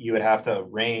 you would have to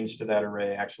range to that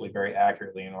array actually very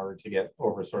accurately in order to get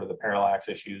over sort of the parallax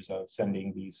issues of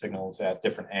sending these signals at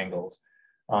different angles.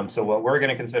 So what we're going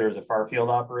to consider is a far field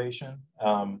operation,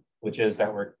 which is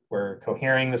that we're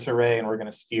cohering this array and we're going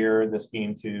to steer this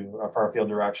beam to a far field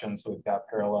direction. So we've got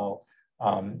parallel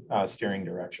steering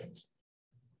directions.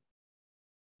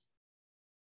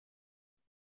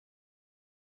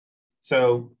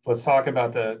 So let's talk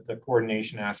about the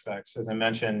coordination aspects. As I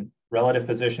mentioned, relative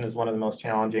position is one of the most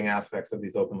challenging aspects of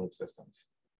these open loop systems.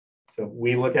 So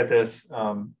we look at this,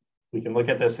 we can look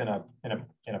at this in a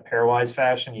pairwise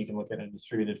fashion. You can look at it in a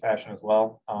distributed fashion as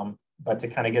well. But to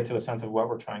kind of get to a sense of what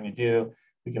we're trying to do,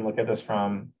 we can look at this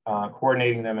from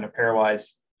coordinating them in a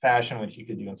pairwise fashion, which you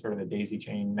could do in sort of a daisy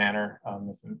chain manner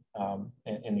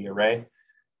in the array.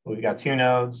 We've got two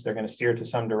nodes, they're going to steer to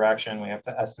some direction. We have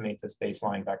to estimate this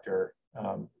baseline vector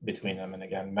between them. And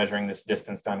again, measuring this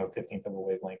distance down to a 15th of a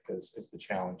wavelength is the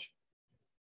challenge.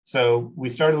 So we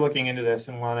started looking into this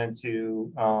and wanted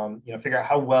to figure out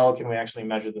how well can we actually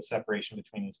measure the separation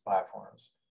between these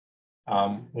platforms.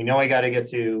 We know I got to get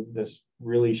to this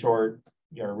really short,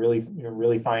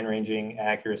 really fine ranging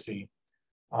accuracy.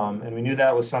 And we knew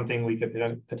that was something we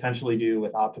could potentially do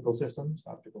with optical systems.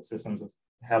 Optical systems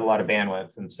have a lot of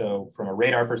bandwidth. And so from a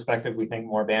radar perspective, we think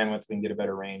more bandwidth, we can get a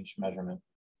better range measurement.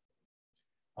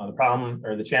 The problem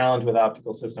or the challenge with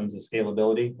optical systems is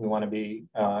scalability. We want to be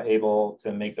able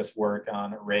to make this work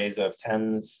on arrays of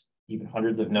tens, even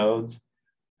hundreds of nodes.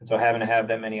 And so having to have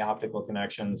that many optical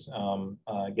connections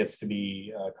gets to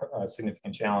be a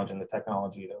significant challenge in the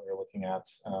technology that we're looking at.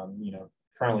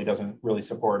 Currently doesn't really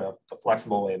support a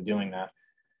flexible way of doing that.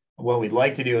 What we'd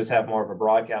like to do is have more of a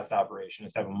broadcast operation,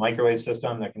 is have a microwave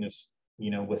system that can just,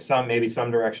 with maybe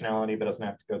some directionality, but doesn't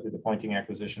have to go through the pointing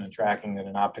acquisition and tracking that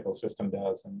an optical system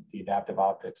does and the adaptive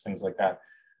optics, things like that,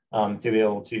 to be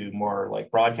able to more like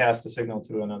broadcast a signal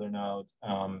to another node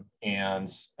and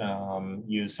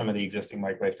use some of the existing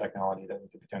microwave technology that we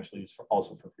could potentially use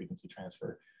also for frequency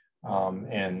transfer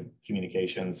and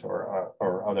communications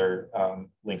or other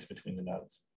links between the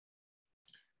nodes.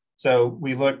 So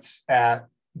we looked at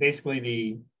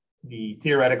basically the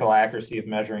theoretical accuracy of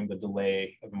measuring the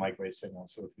delay of a microwave signal.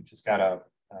 So if we just got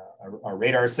a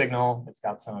radar signal, it's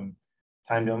got some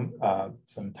time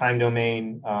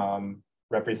domain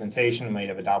representation. We might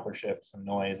have a Doppler shift, some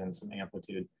noise, and some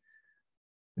amplitude.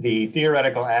 The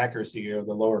theoretical accuracy, or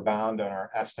the lower bound on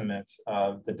our estimates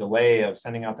of the delay of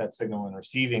sending out that signal and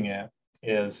receiving it,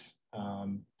 is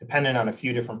dependent on a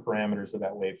few different parameters of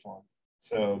that waveform.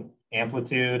 So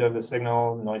amplitude of the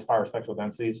signal, noise power spectral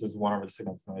densities is 1 over the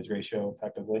signal to noise ratio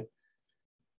effectively.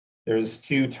 There's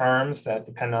 2 terms that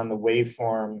depend on the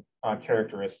waveform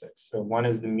characteristics. So one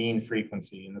is the mean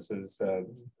frequency, and this is the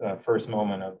first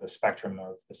moment of the spectrum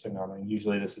of the signal. And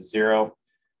usually this is 0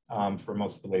 for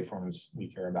most of the waveforms we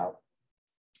care about.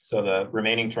 So the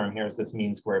remaining term here is this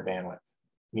mean square bandwidth.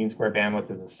 Mean square bandwidth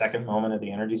is the second moment of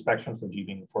the energy spectrum, so G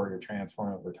being the Fourier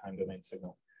transform over time domain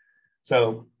signal.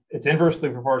 So it's inversely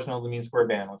proportional to the mean square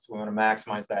bandwidth. So we want to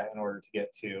maximize that in order to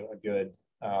get to a good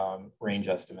range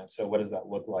estimate. So what does that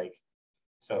look like?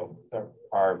 So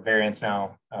our variance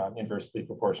now inversely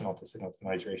proportional to signal to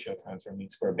noise ratio times our mean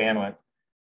square bandwidth.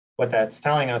 What that's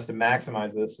telling us to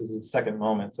maximize this is the second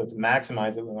moment. So to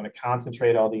maximize it, we want to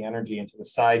concentrate all the energy into the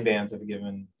side bands of a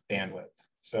given bandwidth.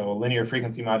 So a linear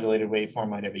frequency modulated waveform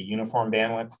might have a uniform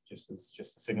bandwidth, just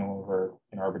a signal over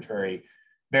an arbitrary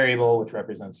variable, which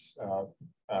represents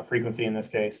frequency in this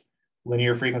case.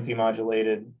 Linear frequency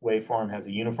modulated waveform has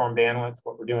a uniform bandwidth.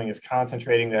 What we're doing is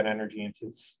concentrating that energy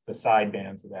into the side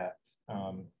bands of that,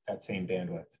 that same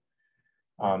bandwidth.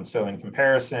 So in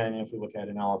comparison, if we look at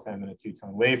an LFM and a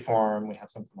 2-tone waveform, we have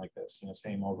something like this,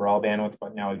 same overall bandwidth,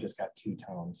 but now we've just got 2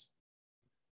 tones.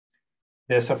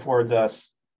 This affords us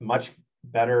much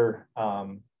better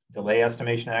delay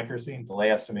estimation accuracy.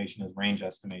 Delay estimation is range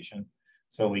estimation.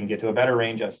 So we can get to a better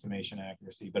range estimation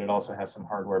accuracy, but it also has some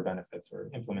hardware benefits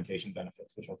or implementation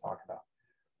benefits, which we'll talk about.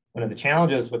 One of the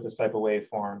challenges with this type of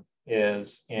waveform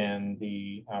is in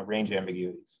the range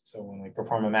ambiguities. So when we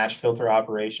perform a matched filter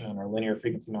operation on our linear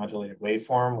frequency modulated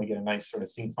waveform, we get a nice sort of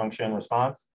sync function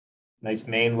response, nice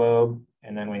main lobe,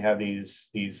 and then we have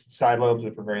these side lobes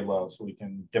which are very low, so we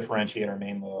can differentiate our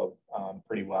main lobe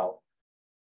pretty well.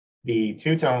 The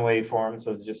 2-tone waveform,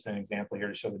 so this is just an example here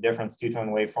to show the difference. 2-tone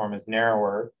waveform is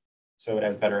narrower, so it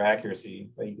has better accuracy,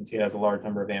 but you can see it has a large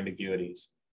number of ambiguities.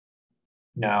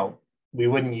 Now, we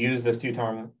wouldn't use this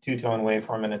 2-tone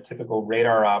waveform in a typical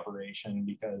radar operation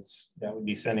because that would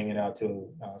be sending it out to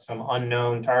some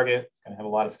unknown target. It's going to have a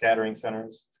lot of scattering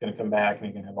centers. It's going to come back and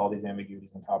you can have all these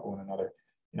ambiguities on top of one another.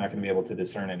 You're not going to be able to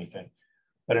discern anything.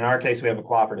 But in our case, we have a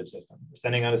cooperative system. We're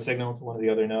sending out a signal to one of the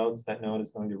other nodes. That node is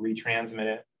going to retransmit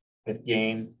it with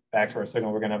gain back to our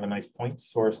signal. We're going to have a nice point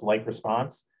source-like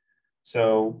response.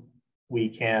 So we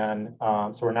can,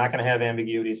 so we're not going to have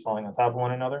ambiguities falling on top of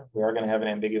one another. We are going to have an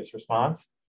ambiguous response,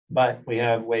 but we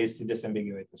have ways to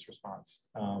disambiguate this response.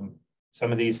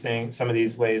 Some of these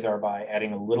ways are by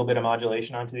adding a little bit of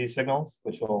modulation onto these signals,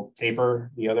 which will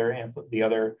taper the other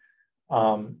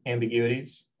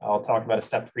ambiguities. I'll talk about a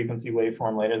stepped frequency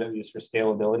waveform later that we use for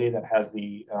scalability that has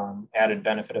the added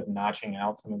benefit of notching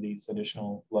out some of these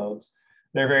additional lobes.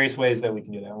 There are various ways that we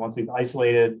can do that. Once we've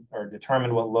isolated or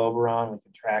determined what lobe we're on, we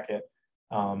can track it,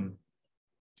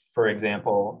 for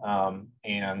example,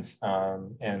 and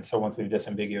so once we've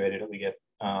disambiguated it, we get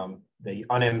the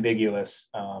unambiguous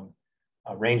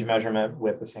range measurement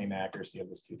with the same accuracy of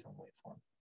this 2-tone waveform.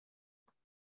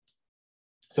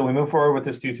 So we move forward with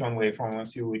this 2-tone waveform. We want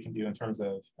to see what we can do in terms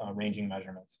of ranging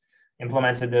measurements.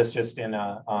 Implemented this just in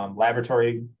a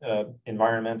laboratory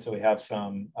environment. So we have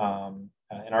some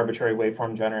an arbitrary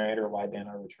waveform generator, a wideband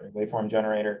arbitrary waveform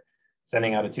generator,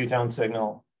 sending out a 2-tone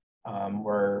signal.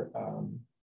 We're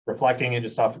reflecting it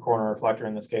just off the corner reflector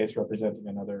in this case, representing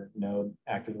another node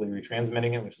actively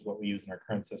retransmitting it, which is what we use in our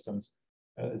current systems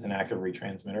as an active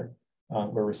retransmitter.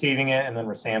 We're receiving it and then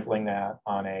we're sampling that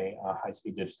on a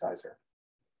high-speed digitizer.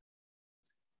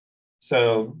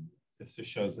 So this just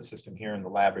shows the system here in the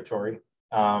laboratory.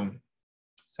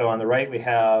 So on the right, we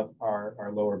have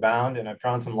our lower bound, and I've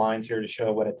drawn some lines here to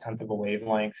show what a 1/10 of a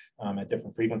wavelength at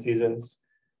different frequencies is.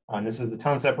 This is the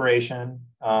tone separation.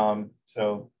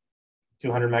 So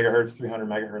 200 megahertz, 300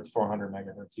 megahertz, 400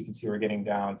 megahertz. You can see we're getting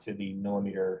down to the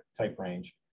millimeter type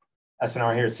range.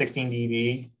 SNR here is 16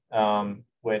 dB,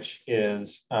 which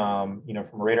is, from a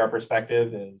radar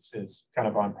perspective, is kind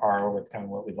of on par with kind of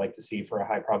what we'd like to see for a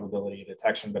high probability of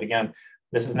detection. But again,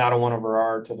 this is not a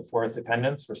 1/r to the 4th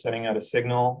dependence. We're sending out a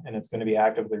signal, and it's going to be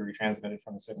actively retransmitted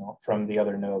from the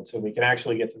other node. So we can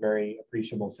actually get to very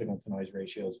appreciable signal-to-noise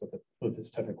ratios with this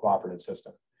type of cooperative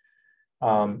system.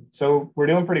 So we're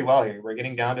doing pretty well here. We're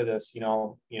getting down to this,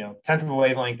 1/10 of a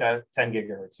wavelength at 10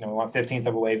 gigahertz. We want 1/15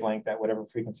 of a wavelength at whatever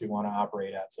frequency we want to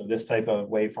operate at. So this type of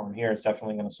waveform here is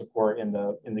definitely going to support in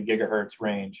the gigahertz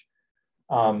range.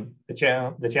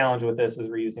 The challenge with this is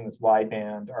we're using this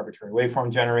wideband arbitrary waveform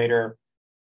generator.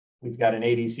 We've got an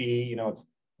ADC, you know, it's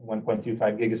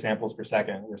 1.25 gigasamples per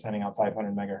second. We're sending out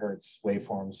 500 megahertz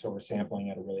waveforms, so we're sampling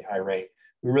at a really high rate.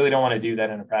 We really don't want to do that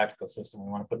in a practical system. We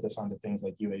want to put this onto things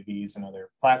like UAVs and other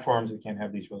platforms. We can't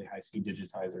have these really high-speed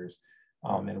digitizers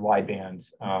and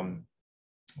wideband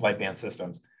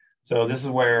systems. So this is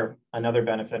where another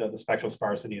benefit of the spectral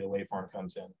sparsity of the waveform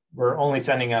comes in. We're only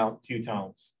sending out 2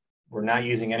 tones. We're not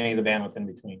using any of the bandwidth in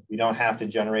between. We don't have to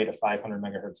generate a 500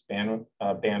 megahertz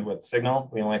bandwidth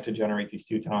signal. We only have to generate these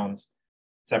 2 tones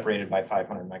separated by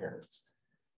 500 megahertz.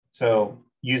 So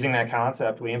using that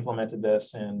concept, we implemented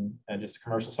this in just a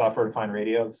commercial software-defined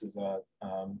radio. This is a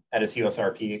EDIS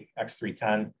USRP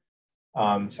X310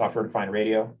 software-defined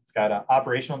radio. It's got an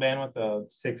operational bandwidth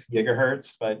of 6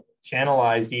 gigahertz, but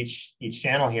channelized, each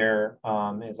channel here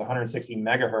is 160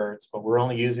 megahertz, but we're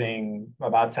only using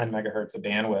about 10 megahertz of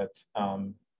bandwidth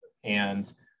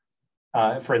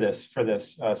for this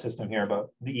system here, but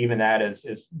even that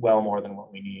is well more than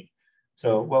what we need.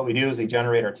 So what we do is we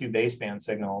generate our 2 baseband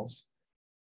signals.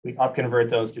 We upconvert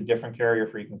those to different carrier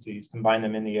frequencies, combine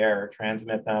them in the air,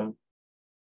 transmit them,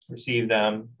 receive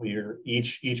them.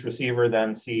 Each receiver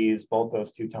then sees both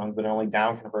those 2 tones, but it only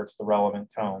downconverts the relevant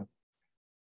tone.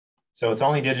 So it's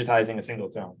only digitizing a single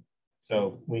tone.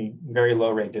 So very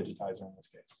low rate digitizer in this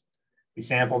case. We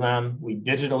sample them, we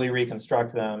digitally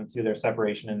reconstruct them to their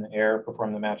separation in the air,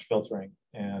 perform the match filtering,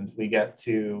 and we get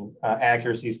to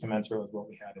accuracies commensurate with what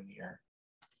we had in the air.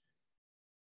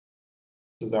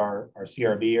 This is our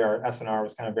CRB. Our SNR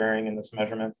was kind of varying in this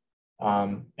measurement.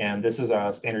 And this is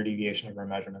a standard deviation of our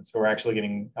measurement. So we're actually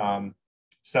getting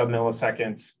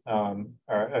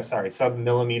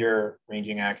sub-millimeter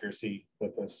ranging accuracy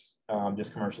with this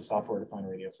just commercial software-defined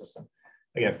radio system.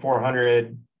 Again,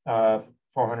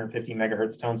 450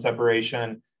 megahertz tone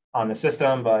separation on the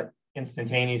system, but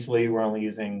instantaneously we're only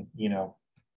using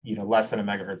less than a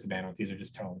megahertz of bandwidth. These are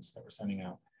just tones that we're sending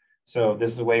out. So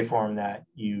this is a waveform that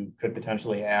you could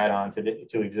potentially add on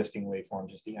to existing waveforms,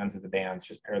 just the ends of the bands,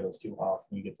 just pair those 2 off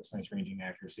and you get this nice ranging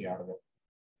accuracy out of it.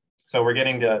 So we're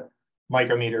getting to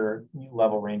micrometer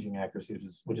level ranging accuracy,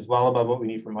 which is well above what we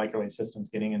need for microwave systems,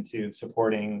 getting into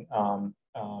supporting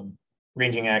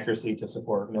ranging accuracy to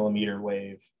support millimeter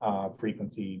wave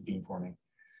frequency beamforming.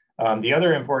 The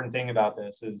other important thing about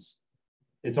this is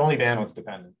it's only bandwidth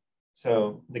dependent.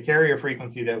 So the carrier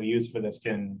frequency that we use for this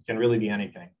can really be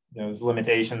anything. There's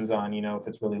limitations on, if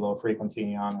it's really low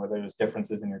frequency, on whether there's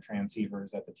differences in your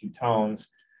transceivers at the 2 tones.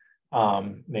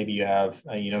 Maybe you have,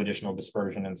 additional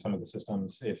dispersion in some of the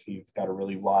systems if you've got a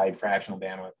really wide fractional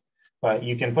bandwidth. But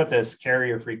you can put this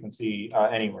carrier frequency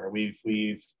anywhere. We've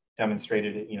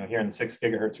demonstrated it, here in the 6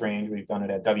 gigahertz range. We've done it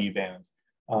at W band.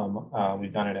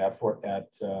 We've done it at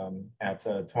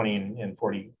 20 and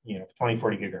 40, 20,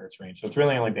 40 gigahertz range. So it's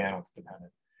really only bandwidth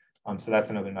dependent. So that's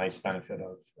another nice benefit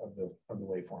of the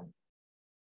waveform.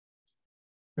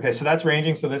 Okay, so that's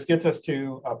ranging. So this gets us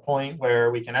to a point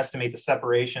where we can estimate the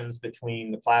separations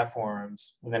between the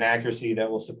platforms with an accuracy that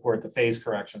will support the phase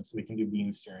correction, so we can do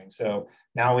beam steering. So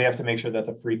now we have to make sure that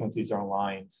the frequencies are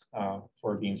aligned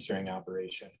for beam steering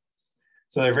operation.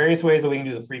 So there are various ways that we can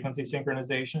do the frequency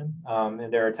synchronization.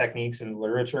 And there are techniques in the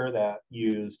literature that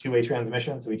use 2-way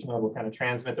transmission. So each node will kind of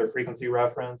transmit their frequency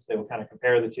reference. They will kind of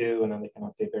compare the 2, and then they can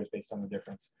update theirs based on the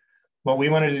difference. What we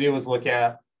wanted to do was look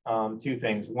at 2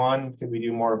 things. One, could we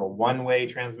do more of a 1-way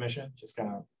transmission, just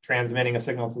kind of transmitting a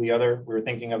signal to the other? We were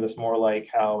thinking of this more like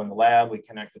how in the lab, we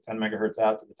connect the 10 megahertz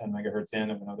out to the 10 megahertz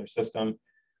in of another system.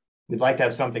 We'd like to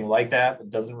have something like that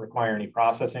that doesn't require any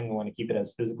processing. We want to keep it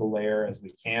as physical layer as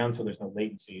we can, so there's no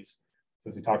latencies. So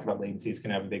as we talked about, latencies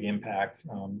can have a big impact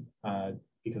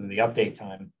because of the update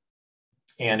time.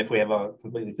 And if we have a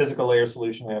completely physical layer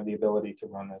solution, we have the ability to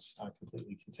run this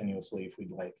completely continuously if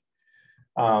we'd like.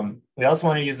 We also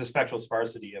want to use the spectral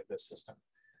sparsity of this system.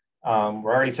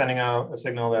 We're already sending out a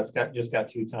signal that's just got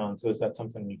 2 tones, so is that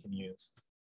something we can use?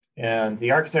 And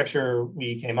the architecture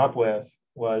we came up with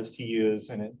was to use,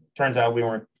 and it turns out we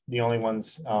weren't the only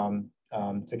ones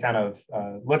to kind of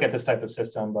look at this type of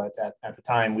system, but at the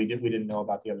time we didn't know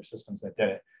about the other systems that did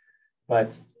it.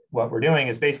 But what we're doing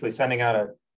is basically sending out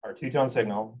our 2-tone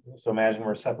signal. So imagine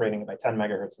we're separating it by 10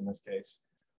 megahertz in this case.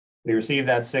 We receive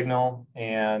that signal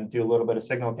and do a little bit of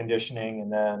signal conditioning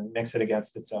and then mix it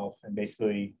against itself. And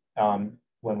basically,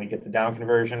 when we get the down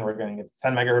conversion, we're going to get the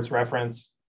 10 megahertz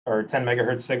reference or 10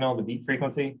 megahertz signal, the beat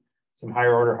frequency, some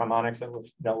higher order harmonics that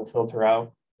will filter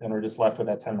out. Then we're just left with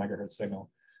that 10 megahertz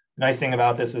signal. The nice thing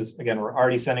about this is, again, we're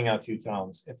already sending out 2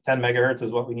 tones. If 10 megahertz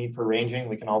is what we need for ranging,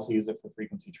 we can also use it for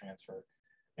frequency transfer.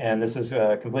 And this is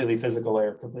a completely physical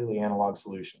or completely analog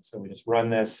solution. So we just run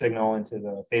this signal into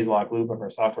the phase lock loop of our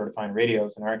software-defined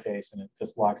radios in our case, and it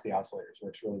just locks the oscillators,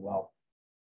 works really well.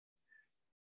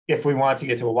 If we want to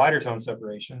get to a wider tone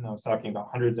separation, I was talking about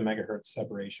hundreds of megahertz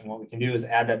separation, what we can do is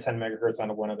add that 10 megahertz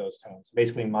onto one of those tones,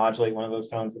 basically modulate one of those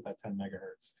tones with that 10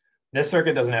 megahertz. This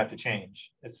circuit doesn't have to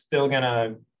change. It's still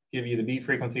gonna give you the beat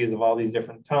frequencies of all these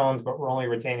different tones, but we're only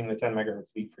retaining the 10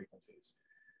 megahertz beat frequency.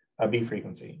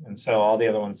 And so all the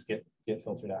other ones get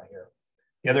filtered out here.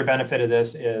 The other benefit of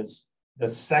this is the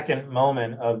second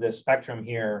moment of this spectrum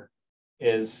here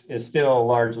is still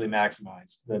largely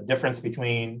maximized. The difference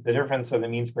of the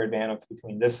mean squared bandwidth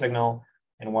between this signal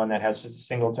and one that has just a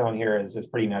single tone here is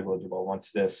pretty negligible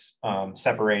once this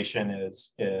separation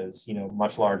is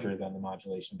much larger than the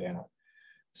modulation bandwidth.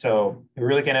 So we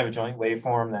really can have a joint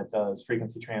waveform that does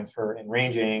frequency transfer and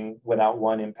ranging without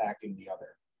one impacting the other.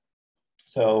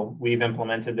 So we've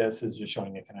implemented this as just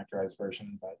showing a connectorized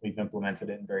version, but we've implemented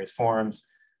it in various forms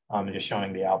and just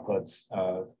showing the outputs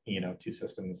of two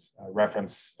systems,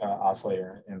 reference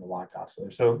oscillator and the locked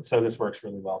oscillator. So this works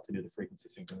really well to do the frequency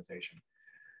synchronization.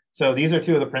 So these are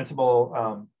two of the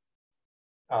principal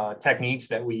techniques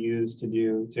that we use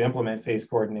to implement phase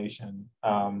coordination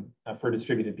for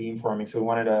distributed beamforming. So we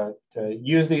wanted to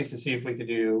use these to see if we could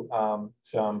do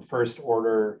some first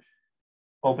order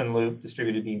open loop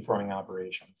distributed beamforming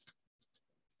operations.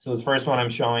 So this first one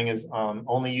I'm showing is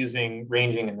only using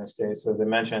ranging in this case. So as I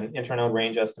mentioned, intranode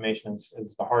range estimation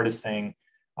is the hardest thing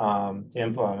to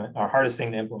implement,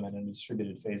 in a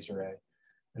distributed phased array.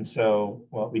 And so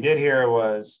what we did here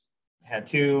was had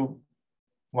two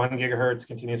 1 gigahertz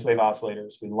continuous wave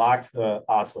oscillators. We locked the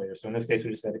oscillator. So in this case,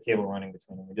 we just had a cable running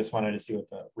between them. We just wanted to see what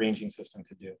the ranging system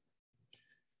could do.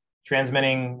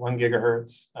 Transmitting 1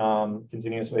 gigahertz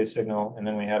continuous wave signal, and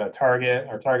then we had a target.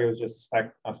 Our target was just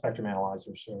a spectrum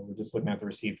analyzer, so we're just looking at the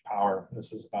received power.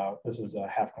 This was a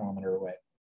half kilometer away.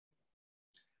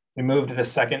 We moved to the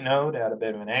second node at a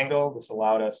bit of an angle. This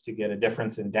allowed us to get a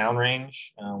difference in downrange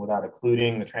without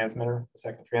occluding the transmitter, the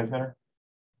second transmitter.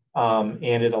 And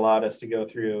it allowed us to go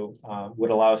through, would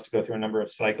allow us to go through a number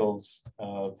of cycles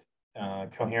of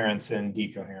coherence and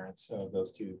decoherence of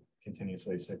those two continuous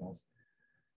wave signals.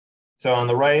 So on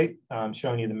the right, I'm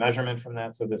showing you the measurement from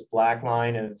that. So this black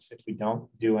line is if we don't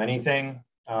do anything,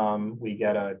 we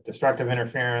get a destructive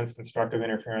interference, constructive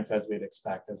interference as we'd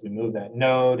expect. As we move that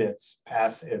node, it's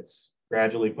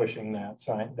gradually pushing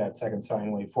that second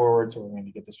sine wave forward. So we're going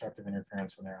to get destructive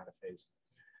interference when they're out of phase.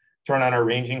 Turn on our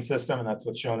ranging system, and that's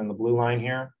what's shown in the blue line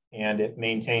here, and it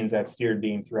maintains that steered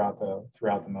beam throughout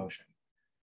the motion.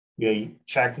 We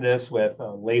checked this with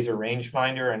a laser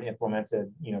rangefinder and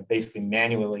implemented, basically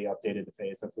manually updated the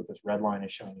phase. That's what this red line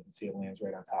is showing. You can see it lands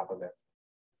right on top of it.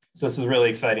 So this is really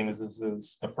exciting. This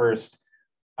is the first,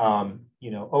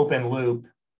 open loop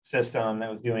system that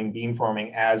was doing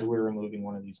beamforming as we were removing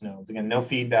one of these nodes. Again, no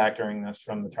feedback during this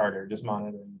from the target, just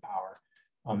monitoring the power.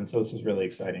 And so this is really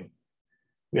exciting.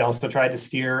 We also tried to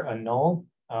steer a null.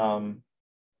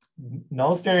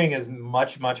 Null steering is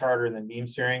much, much harder than beam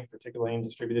steering, particularly in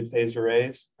distributed phased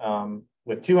arrays.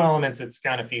 With two elements, it's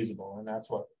kind of feasible, and that's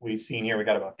what we've seen here. We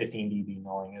got about 15 dB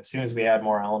nulling. As soon as we add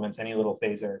more elements, any little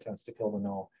phase error tends to kill the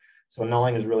null. So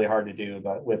nulling is really hard to do,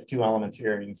 but with two elements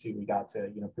here, you can see we got to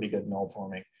pretty good null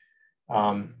forming.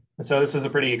 So this is a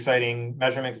pretty exciting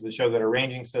measurement because it showed that our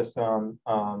ranging system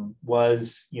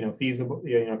was feasible,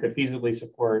 could feasibly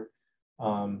support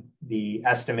the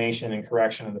estimation and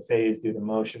correction of the phase due to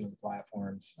motion of the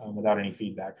platforms without any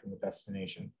feedback from the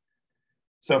destination.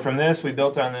 So from this, we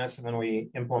built on this, and then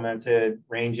we implemented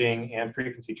ranging and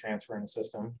frequency transfer in the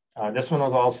system. This one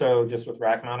was also just with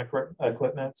rack mount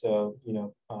equipment, so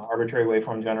arbitrary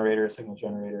waveform generators, signal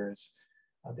generators,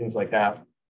 things like that.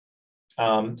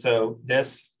 So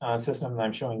this system that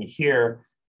I'm showing you here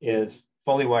is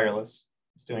fully wireless.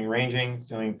 It's doing ranging, it's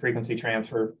doing frequency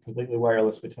transfer, completely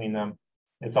wireless between them.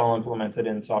 It's all implemented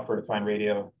in software-defined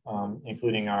radio,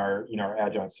 including our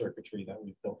adjunct circuitry that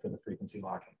we've built for the frequency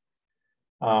locking.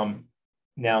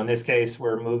 Now, in this case,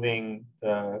 we're moving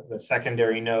the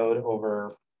secondary node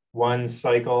over one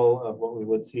cycle of what we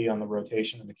would see on the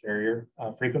rotation of the carrier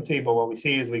frequency, but what we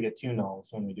see is we get two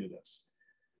nulls when we do this.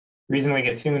 The reason we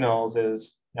get two nulls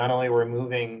is not only we're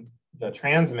moving the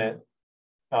transmit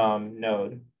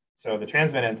node, so the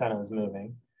transmit antenna is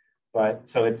moving, but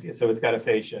so it's got a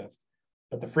phase shift.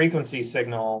 But the frequency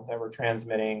signal that we're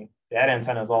transmitting, that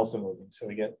antenna is also moving. So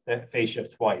we get that phase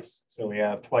shift twice. So we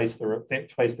have twice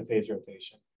the phase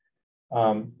rotation.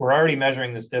 We're already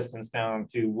measuring this distance down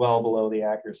to well below the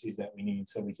accuracies that we need.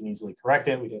 So we can easily correct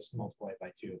it. We just multiply it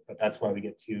by 2. But that's why we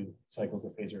get 2 cycles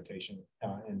of phase rotation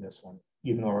in this one.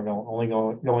 even though we're only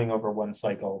going over one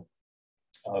cycle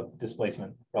of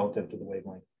displacement relative to the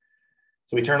wavelength.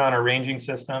 So we turn on our ranging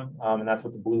system, and that's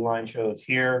what the blue line shows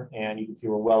here. And you can see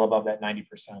we're well above that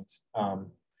 90%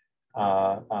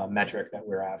 metric that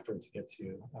we're after to get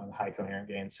to high coherent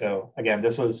gain. So again,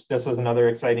 this was another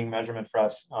exciting measurement for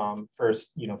us.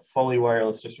 First, fully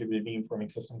wireless distributed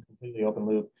beamforming system, completely open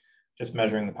loop, just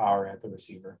measuring the power at the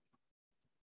receiver.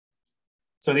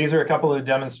 So these are a couple of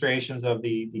demonstrations of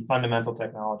the fundamental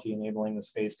technology enabling this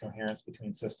phase coherence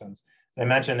between systems. As I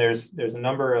mentioned, there's a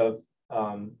number of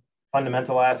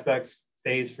fundamental aspects,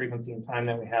 phase, frequency, and time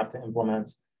that we have to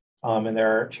implement, and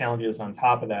there are challenges on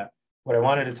top of that. What I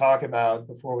wanted to talk about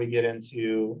before we get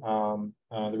into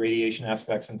the radiation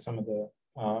aspects and some of the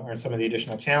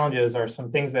additional challenges are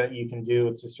some things that you can do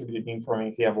with distributed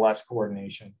beamforming if you have less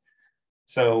coordination.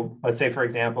 So let's say, for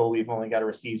example, we've only got a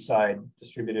receive side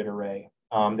distributed array.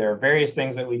 There are various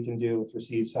things that we can do with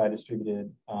receive side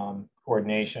distributed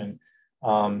coordination.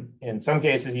 In some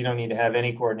cases, you don't need to have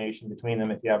any coordination between them.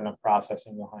 If you have enough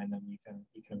processing behind them, you can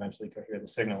eventually cohere the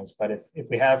signals. But if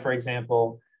we have, for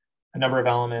example, a number of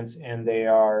elements and they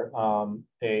are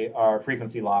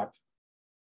frequency locked,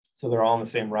 so they're all in the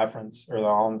same reference, or they're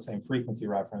all in the same frequency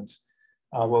reference,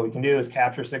 what we can do is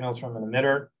capture signals from an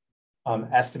emitter,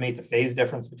 estimate the phase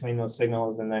difference between those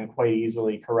signals, and then quite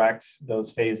easily correct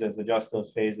those phases, adjust those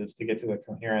phases to get to a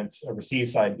coherent receive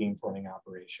side beamforming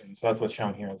operation. So that's what's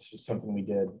shown here. It's just something we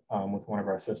did with one of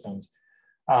our systems.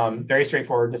 Very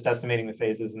straightforward, just estimating the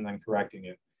phases and then correcting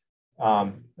it.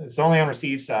 It's only on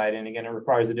receive side, and again, it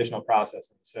requires additional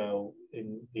processing. So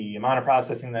the amount of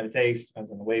processing that it takes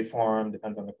depends on the waveform,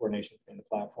 depends on the coordination between the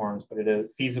platforms, but it is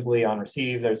feasibly on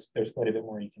receive, there's quite a bit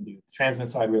more you can do. The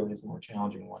transmit side really is the more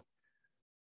challenging one.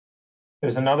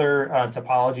 There's another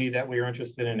topology that we were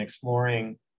interested in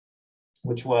exploring,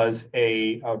 which was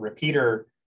a repeater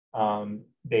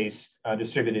based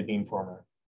distributed beamformer.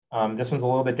 This one's a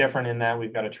little bit different in that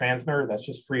we've got a transmitter that's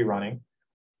just free running.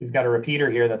 We've got a repeater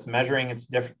here that's measuring its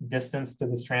distance to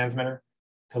this transmitter,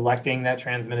 collecting that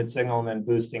transmitted signal, and then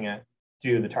boosting it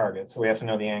to the target. So we have to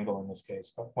know the angle in this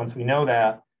case. But once we know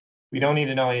that, we don't need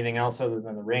to know anything else other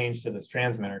than the range to this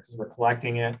transmitter, because we're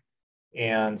collecting it.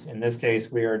 And in this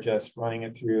case, we are just running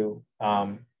it through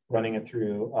a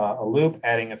loop,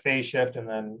 adding a phase shift, and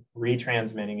then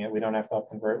retransmitting it. We don't have to up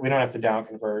convert. We don't have to down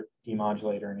convert,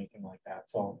 demodulate, or anything like that.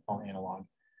 It's all analog.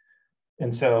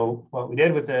 And so what we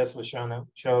did with this was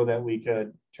show that we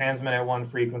could transmit at one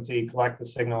frequency, collect the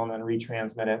signal, and then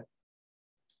retransmit it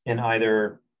in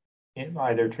either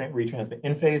retransmit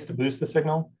in phase to boost the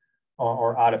signal,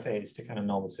 or out of phase to kind of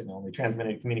null the signal. We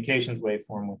transmitted a communications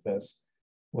waveform with this.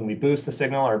 When we boost the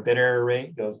signal, our bit error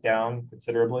rate goes down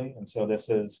considerably. And so this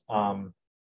is the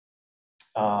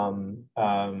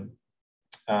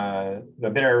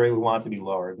bit error rate we want to be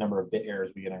lower, the number of bit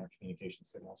errors we get on our communication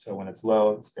signal. So when it's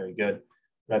low, it's very good.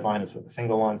 Red line is with a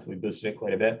single one, so we boosted it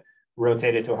quite a bit.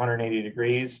 Rotate it to 180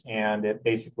 degrees, and it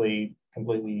basically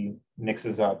completely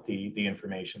mixes up the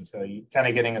information. So you're kind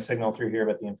of getting a signal through here,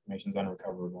 but the information is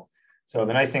unrecoverable. So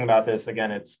the nice thing about this,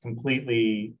 again, it's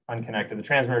completely unconnected. The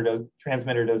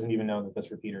transmitter doesn't even know that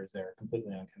this repeater is there,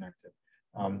 completely unconnected.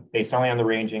 Based only on the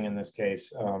ranging in this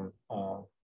case.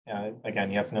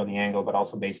 Again, you have to know the angle, but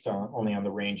also based only on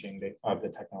the ranging of the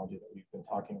technology that we've been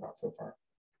talking about so far.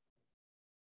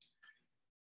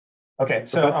 Okay,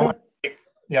 so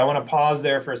I want to pause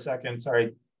there for a second.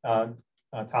 Sorry, Tom,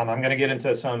 I'm going to get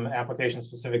into some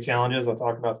application-specific challenges. I'll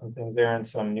talk about some things there and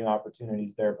some new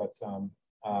opportunities there, but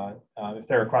if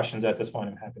there are questions at this point,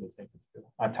 I'm happy to take them through.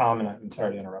 Tom, and I'm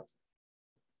sorry to interrupt.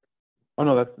 Oh,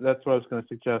 no, that's what I was going to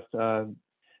suggest.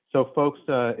 So folks,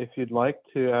 if you'd like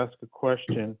to ask a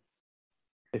question,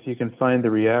 if you can find the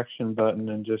reaction button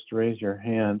and just raise your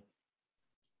hand.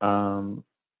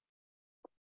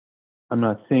 I'm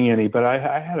not seeing any, but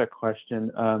I had a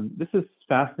question. This is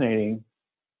fascinating.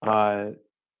 Oh,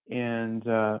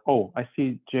 I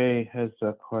see Jay has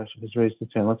a question. He's raised his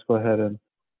hand. Let's go ahead and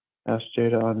ask Jay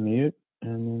to unmute,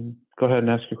 and go ahead and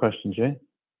ask your question, Jay.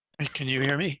 Can you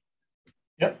hear me?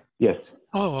 Yep. Yes.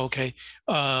 Oh, okay.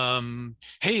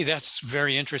 Hey, that's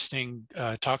very interesting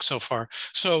talk so far.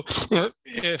 So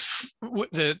if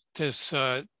this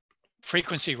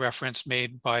frequency reference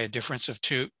made by a difference of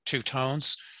two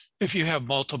tones, if you have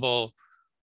multiple,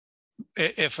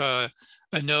 if a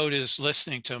node is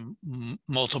listening to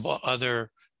multiple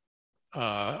other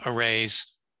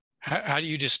arrays, how do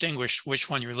you distinguish which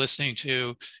one you're listening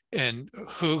to, and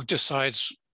who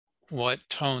decides what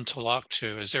tone to lock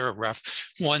to? Is there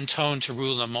one tone to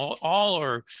rule them all,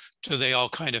 or do they all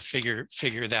kind of figure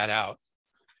that out?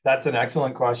 That's an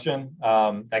excellent question.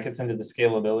 That gets into the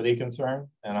scalability concern,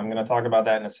 and I'm going to talk about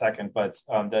that in a second. But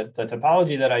the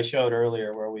topology that I showed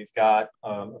earlier, where we've got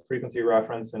a frequency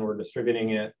reference and we're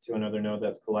distributing it to another node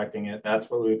that's collecting it, that's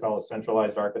what we would call a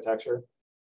centralized architecture.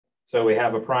 So we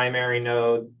have a primary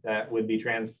node that would be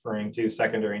transferring to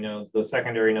secondary nodes. Those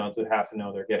secondary nodes would have to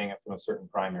know they're getting it from a certain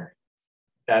primary.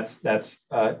 That's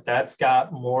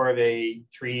got more of a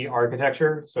tree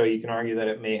architecture. So you can argue that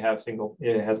it may have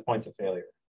it has points of failure.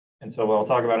 And so what I'll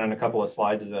talk about in a couple of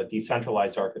slides is a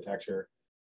decentralized architecture.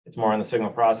 It's more on the signal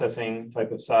processing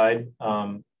type of side,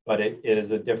 but it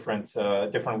is a different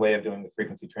way of doing the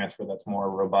frequency transfer that's more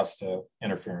robust to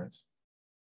interference.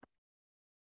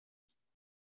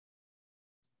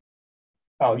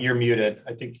 Oh, you're muted.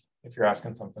 I think if you're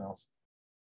asking something else.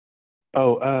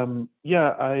 Oh,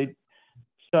 yeah.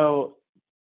 So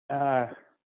let's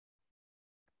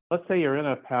say you're in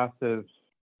a passive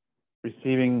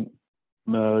receiving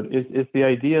mode. Is the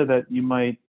idea that you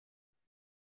might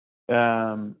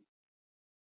have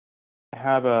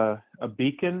a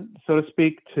beacon, so to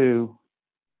speak, to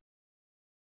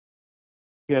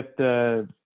get the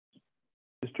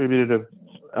distributed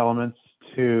elements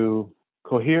to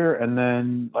cohere, and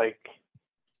then like,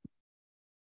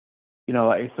 you know,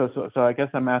 like, so I guess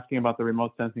I'm asking about the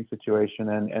remote sensing situation,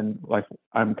 and like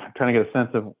I'm trying to get a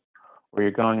sense of where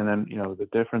you're going, and then, you know, the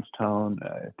difference tone.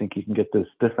 I think you can get this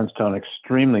difference tone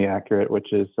extremely accurate,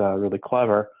 which is really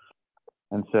clever.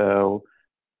 And so,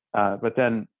 but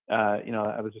then, you know,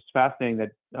 I was just fascinating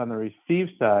that on the receive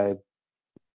side,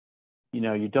 you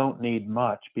know, you don't need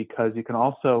much, because you can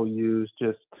also use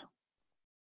just,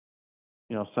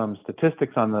 you know, some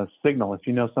statistics on the signal. If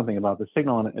you know something about the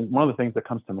signal, and one of the things that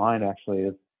comes to mind actually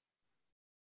is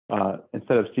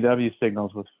instead of CW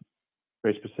signals with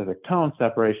very specific tone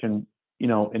separation, you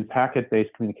know, in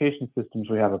packet-based communication systems,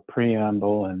 we have a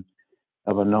preamble and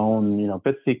of a known, you know,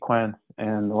 bit sequence,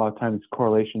 and a lot of times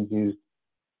correlations used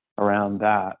around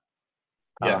that.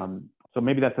 Yeah. So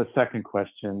maybe that's a second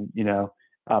question, you know,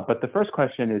 but the first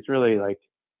question is really like,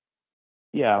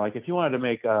 yeah, like if you wanted to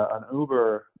make an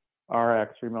Uber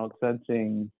RX remote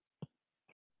sensing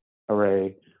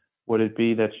array, would it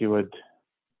be that you would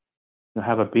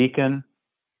have a beacon,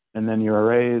 and then your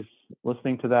array is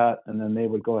listening to that, and then they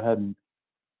would go ahead and,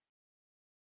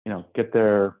 you know, get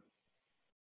their,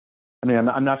 I mean,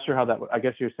 I'm not sure how that would, I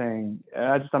guess you're saying,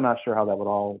 I'm not sure how that would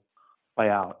all play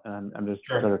out. And I'm just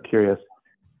Sure. sort of curious.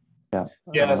 Yeah.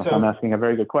 Yeah. So I'm asking a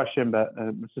very good question, but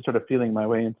just sort of feeling my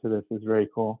way into this is very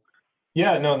cool.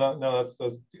 yeah, no,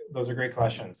 those are great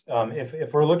questions.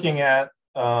 If we're looking at,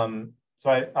 so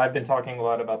I've been talking a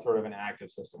lot about sort of an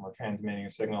active system. We're transmitting a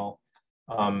signal,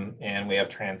 and we have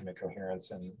transmit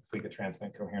coherence, and if we could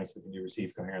transmit coherence, we can do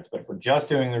receive coherence. But if we're just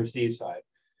doing the receive side,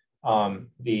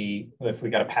 if we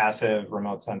got a passive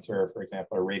remote sensor, for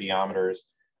example, or radiometers,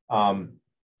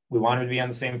 we want them to be on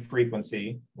the same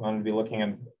frequency. We want them to be looking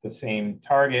at the same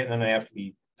target, and then they have to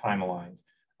be time aligned.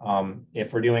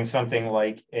 If we're doing something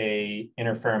like a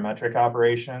interferometric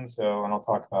operation, and I'll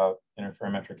talk about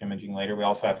interferometric imaging later, we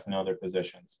also have to know their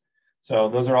positions. So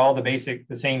those are all the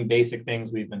same basic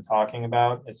things we've been talking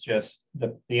about. It's just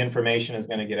the information is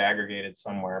going to get aggregated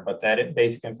somewhere, but that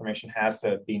basic information has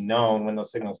to be known when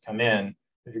those signals come in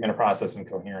if you're going to process them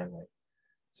coherently.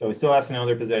 So we still have to know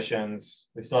their positions.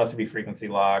 They still have to be frequency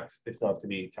locked. They still have to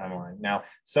be time aligned. Now,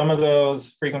 some of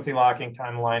those frequency locking,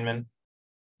 time alignment,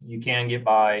 you can get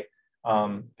by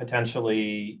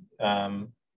potentially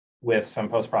with some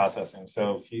post-processing.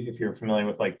 So if you're familiar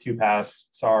with like two-pass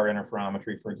SAR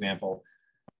interferometry, for example,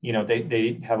 you know,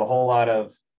 they have a whole lot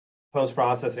of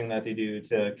post-processing that they do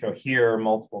to cohere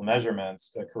multiple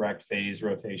measurements to correct phase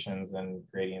rotations and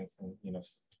gradients and, you know,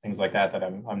 things like that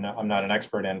I'm not an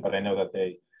expert in, but I know that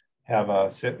they have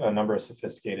a number of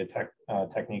sophisticated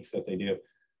techniques that they do.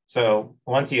 So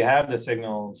once you have the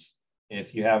signals,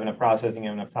 if you have enough processing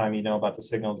and enough time, you know about the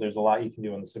signals, there's a lot you can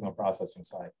do on the signal processing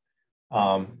side.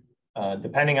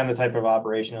 Depending on the type of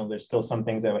operation, there's still some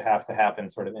things that would have to happen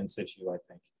sort of in situ, I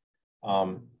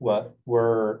think. What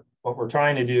we're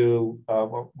trying to do,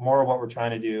 more of what we're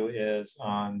trying to do is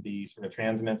on the sort of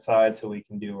transmit side, so we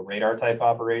can do a radar type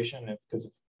operation, because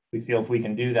if we feel if we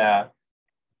can do that,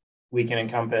 we can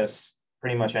encompass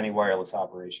pretty much any wireless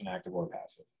operation, active or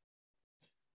passive.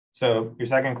 So your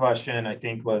second question, I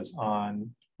think, was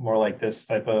on more like this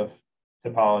type of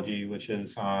topology, which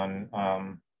is on,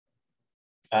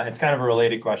 it's kind of a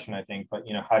related question, I think, but,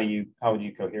 you know, how would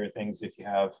you cohere things if you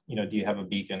have, you know, do you have a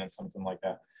beacon and something like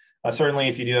that? Certainly,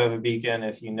 if you do have a beacon,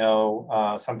 if you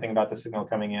know something about the signal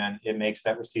coming in, it makes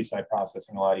that receive side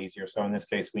processing a lot easier. So in this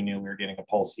case, we knew we were getting a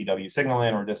pulse CW signal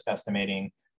in, or just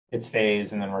estimating its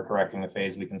phase, and then we're correcting the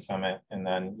phase, we can sum it. And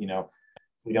then, you know,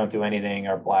 if we don't do anything,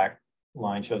 our black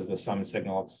line shows the sum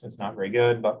signal. It's not very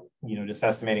good, but, you know, just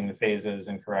estimating the phases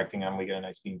and correcting them, we get a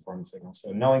nice beamforming signal.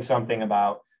 So knowing something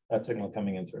about that signal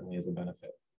coming in certainly is a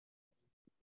benefit.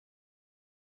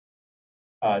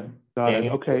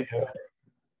 Daniel, okay.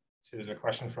 So there's a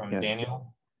question from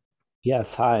Daniel.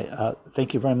 Yes, hi.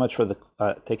 Thank you very much for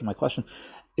taking my question.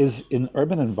 Is in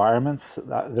urban environments,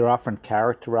 they're often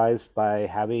characterized by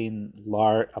having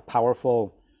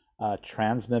powerful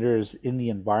transmitters in the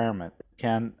environment.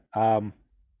 Can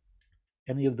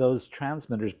any of those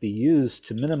transmitters be used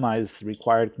to minimize the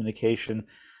required communication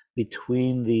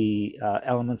between the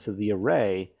elements of the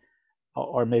array,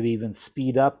 or maybe even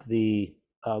speed up the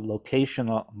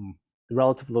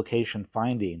relative location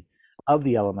finding of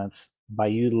the elements by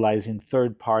utilizing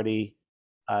third-party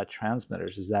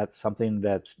transmitters? Is that something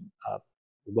that's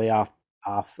way off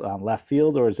left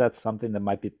field, or is that something that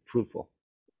might be fruitful?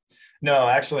 No,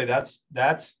 actually, that's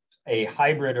a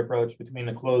hybrid approach between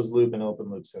a closed loop and open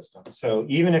loop system. So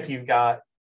even if you've got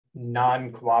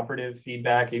non-cooperative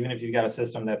feedback, even if you've got a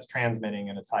system that's transmitting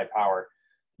and it's high power,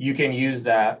 you can use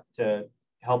that to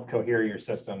help cohere your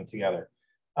system together.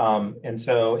 And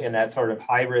so in that sort of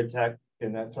hybrid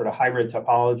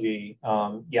topology,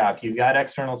 yeah, if you've got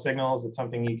external signals, it's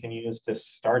something you can use to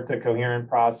start the coherent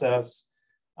process.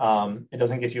 It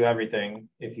doesn't get you everything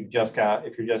if you're just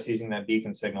using that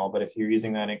beacon signal, but if you're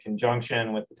using that in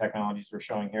conjunction with the technologies we're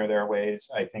showing here, there are ways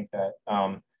I think that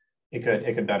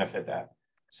it could benefit that.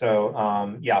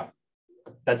 So yeah,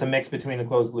 that's a mix between the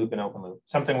closed loop and open loop.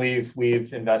 Something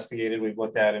we've investigated, we've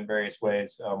looked at in various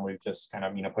ways. We've just kind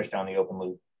of pushed down the open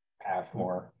loop path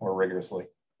more rigorously.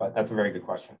 But that's a very good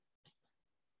question.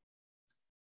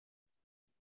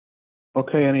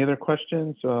 Okay, any other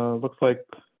questions? Looks like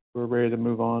we're ready to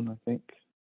move on, I think.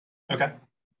 Okay.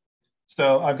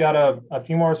 So I've got a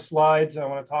few more slides. I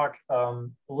want to talk a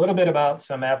little bit about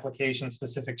some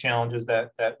application-specific challenges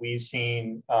that we've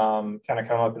seen kind of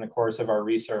come up in the course of our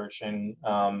research, and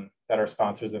that our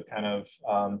sponsors have kind of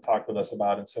talked with us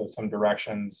about. And so some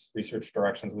research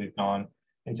directions we've gone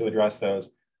in to address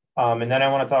those. And then I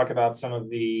want to talk about some of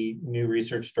the new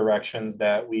research directions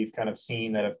that we've kind of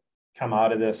seen that have come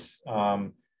out of this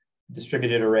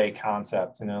distributed array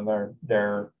concept. You know,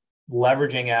 they're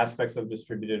leveraging aspects of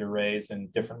distributed arrays in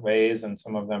different ways, and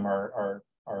some of them are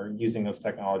using those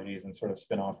technologies in sort of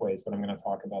spin-off ways, but I'm going to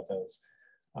talk about those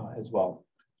as well.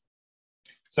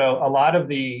 So a lot of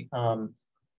the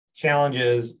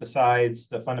challenges, besides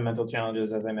the fundamental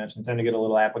challenges, as I mentioned, tend to get a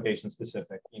little application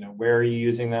specific. You know, where are you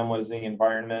using them? What is the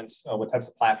environment? What types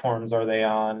of platforms are they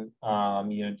on?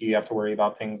 You know, do you have to worry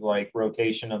about things like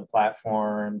rotation of the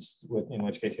platforms, in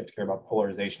which case you have to care about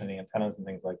polarization of the antennas and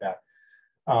things like that.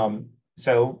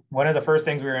 So one of the first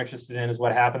things we were interested in is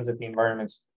what happens if the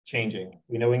environment's changing.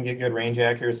 We know we can get good range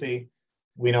accuracy.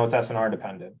 We know it's SNR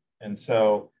dependent. And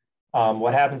so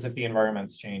what happens if the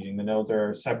environment's changing? The nodes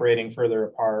are separating further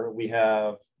apart. We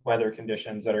have weather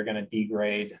conditions that are going to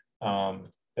degrade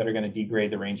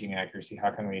the ranging accuracy. How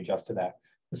can we adjust to that?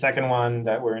 The second one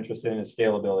that we're interested in is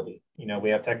scalability. You know, we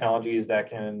have technologies that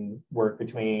can work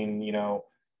between, you know,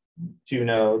 2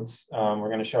 nodes. We're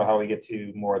going to show how we get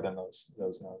to more than those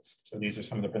nodes. So these are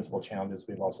some of the principal challenges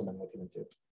we've also been looking into.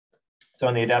 So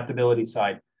on the adaptability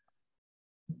side,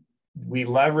 we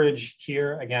leverage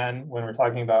here, again, when we're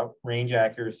talking about range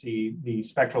accuracy, the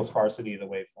spectral sparsity of the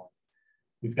waveform.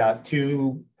 We've got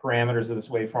 2 parameters of this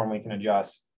waveform we can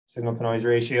adjust: signal to noise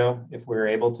ratio, if we're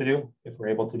able to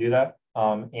do that,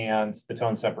 and the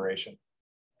tone separation.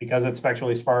 Because it's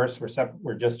spectrally sparse,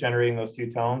 we're just generating those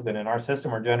 2 tones, and in our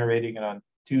system, we're generating it on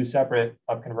 2 separate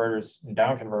up converters and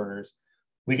down converters.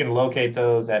 We can locate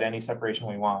those at any separation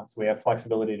we want, so we have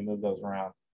flexibility to move those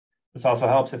around. This also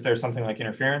helps if there's something like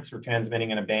interference. We're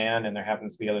transmitting in a band, and there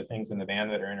happens to be other things in the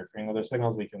band that are interfering with our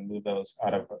signals. We can move those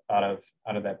out of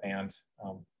that band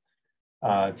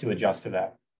to adjust to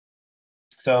that.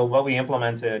 So what we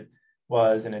implemented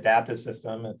was an adaptive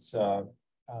system. It's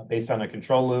based on a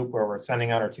control loop where we're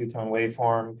sending out our 2-tone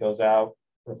waveform, goes out,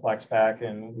 reflects back,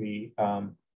 and we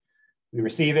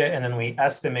receive it, and then we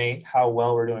estimate how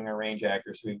well we're doing our range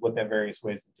accuracy. We've looked at various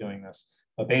ways of doing this,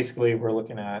 but basically we're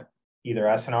looking at either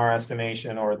SNR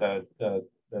estimation or the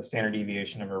standard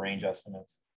deviation of our range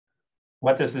estimates.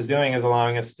 What this is doing is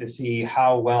allowing us to see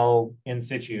how well in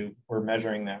situ we're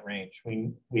measuring that range.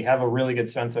 We have a really good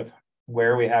sense of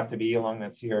where we have to be along that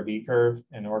CRB curve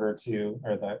in order to,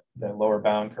 or the lower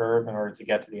bound curve, in order to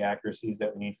get to the accuracies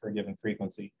that we need for a given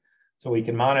frequency. So we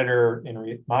can monitor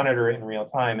in real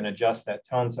time and adjust that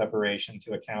tone separation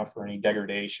to account for any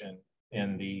degradation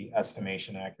in the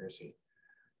estimation accuracy.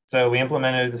 So we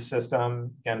implemented the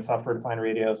system, again, software-defined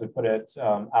radios. We put it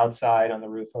outside on the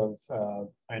roof of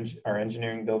our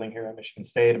engineering building here at Michigan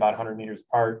State, about 100 meters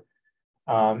apart.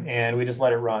 And we just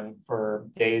let it run for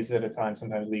days at a time,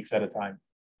 sometimes weeks at a time.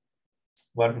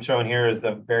 What I'm showing here is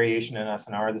the variation in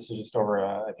SNR. This is just over,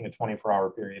 I think, a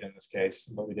 24-hour period in this case,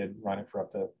 but we did run it for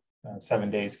up to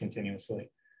 7 days continuously.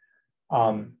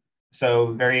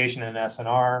 So variation in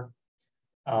SNR.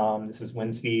 This is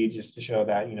wind speed, just to show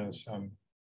that, you know, some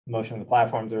motion of the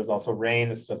platforms. There was also rain.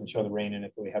 This doesn't show the rain in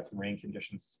it, but we had some rain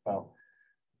conditions as well.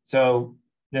 So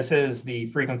this is the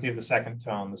frequency of the second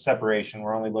tone, the separation.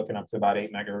 We're only looking up to about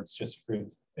 8 megahertz just to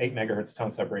prove 8 megahertz tone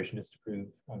separation just to prove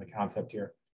on the concept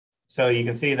here. So you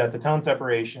can see that the tone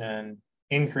separation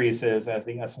increases as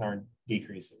the SNR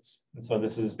decreases. And so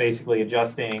this is basically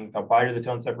adjusting the wider the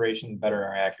tone separation, the better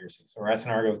our accuracy. So our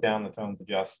SNR goes down, the tones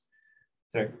adjust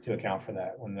to account for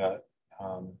that. When the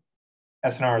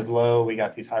SNR is low, we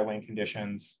got these high wind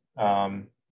conditions.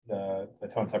 The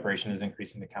tone separation is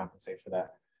increasing to compensate for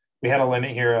that. We had a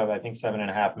limit here of, I think,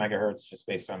 7.5 megahertz just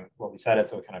based on what we set it,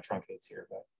 so it kind of truncates here.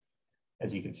 But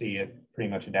as you can see, it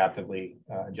pretty much adaptively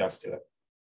adjusts to it.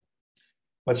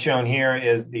 What's shown here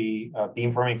is the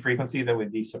beamforming frequency that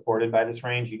would be supported by this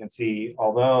range. You can see,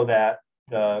 although that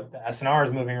the SNR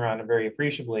is moving around very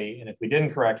appreciably, and if we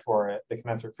didn't correct for it, the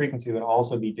commensurate frequency would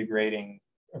also be degrading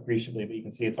appreciably, but you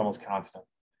can see it's almost constant.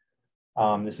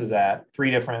 This is at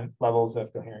 3 different levels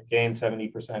of coherent gain,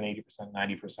 70%, 80%,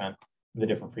 90%, the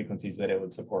different frequencies that it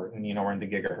would support. And, you know, we're in the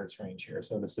gigahertz range here.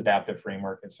 So this adaptive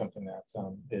framework is something that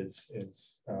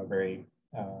is very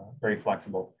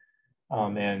flexible.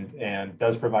 And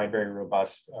does provide very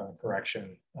robust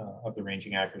correction of the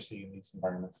ranging accuracy in these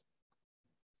environments.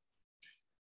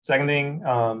 Second thing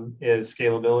is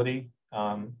scalability.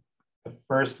 The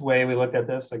first way we looked at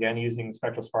this, again, using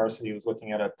spectral sparsity, was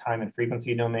looking at a time and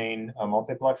frequency domain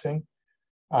multiplexing.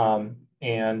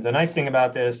 And the nice thing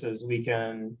about this is we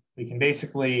can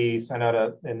basically send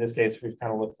out in this case, we've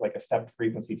kind of looked like a stepped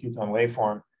frequency 2-tone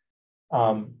waveform.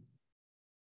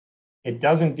 It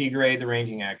doesn't degrade the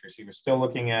ranging accuracy. We're still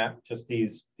looking at just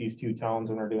these 2 tones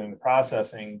when we're doing the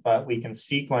processing, but we can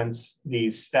sequence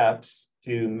these steps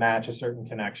to match a certain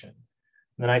connection.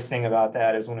 And the nice thing about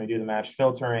that is when we do the matched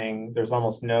filtering, there's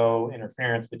almost no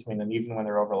interference between them, even when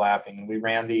they're overlapping. And we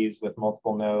ran these with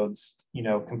multiple nodes, you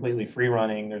know, completely free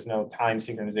running. There's no time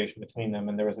synchronization between them,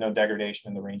 and there was no degradation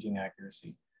in the ranging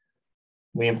accuracy.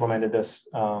 We implemented this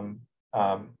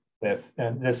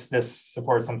this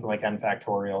supports something like n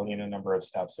factorial, you know, number of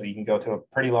steps. So you can go to a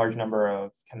pretty large number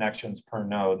of connections per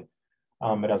node.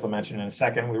 But as I'll mention in a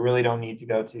second, we really don't need to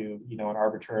go to, you know, an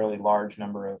arbitrarily large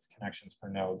number of connections per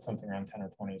node. Something around 10 or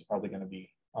 20 is probably going to be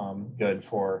good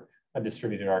for a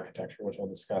distributed architecture, which I'll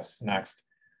discuss next.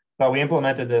 But we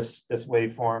implemented this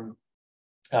waveform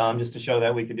just to show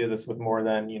that we could do this with more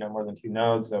than 2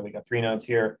 nodes. So we got 3 nodes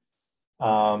here. 2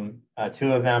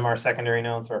 of them are secondary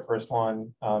nodes. So our first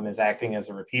one is acting as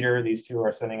a repeater. These 2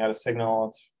 are sending out a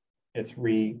signal. It's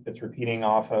repeating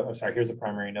off of, sorry, here's a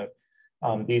primary node.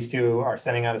 These 2 are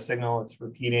sending out a signal. It's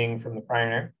repeating from the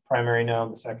primary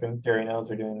node. The secondary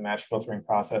nodes are doing the match filtering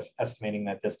process, estimating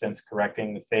that distance,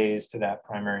 correcting the phase to that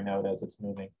primary node as it's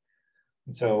moving.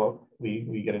 And so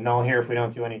we get a null here if we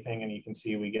don't do anything, and you can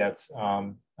see we get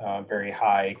very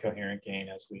high coherent gain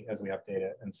as we update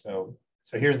it. And so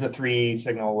here's the 3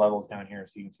 signal levels down here.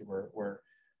 So you can see we're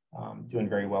doing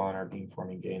very well on our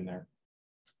beamforming gain there.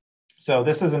 So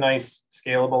this is a nice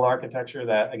scalable architecture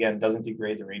that, again, doesn't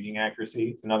degrade the ranging accuracy.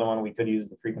 It's another one we could use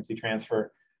the frequency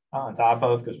transfer on top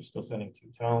of because we're still sending 2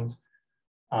 tones.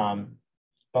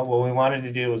 But what we wanted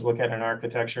to do was look at an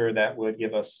architecture that would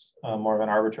give us more of an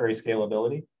arbitrary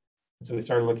scalability. So we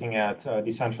started looking at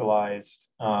decentralized,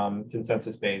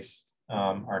 consensus-based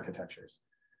architectures.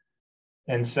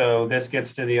 And so this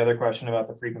gets to the other question about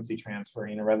the frequency transfer.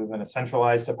 You know, rather than a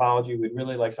centralized topology, we'd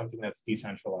really like something that's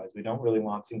decentralized. We don't really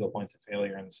want single points of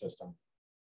failure in the system.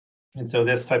 And so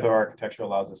this type of architecture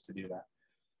allows us to do that.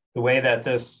 The way that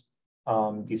this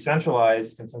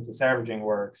decentralized consensus averaging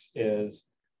works is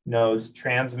nodes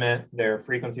transmit their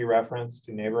frequency reference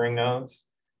to neighboring nodes,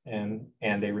 and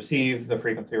they receive the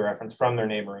frequency reference from their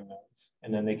neighboring nodes.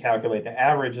 And then they calculate the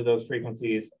average of those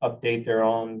frequencies, update their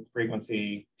own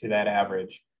frequency to that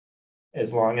average.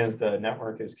 As long as the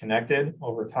network is connected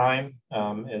over time,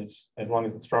 as long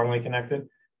as it's strongly connected,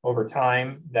 over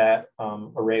time, that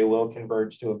array will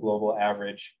converge to a global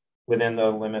average within the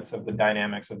limits of the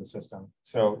dynamics of the system.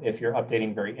 So if you're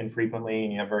updating very infrequently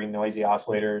and you have very noisy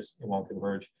oscillators, it won't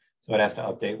converge. So it has to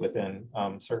update within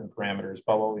certain parameters.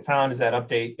 But what we found is that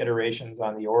update iterations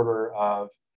on the order of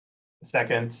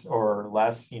second or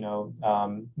less,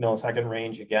 millisecond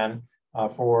range again.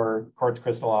 For quartz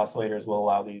crystal oscillators will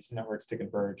allow these networks to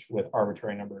converge with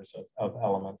arbitrary numbers of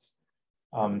elements.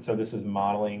 So this is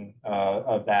modeling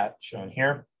of that shown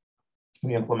here.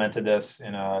 We implemented this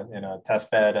in a test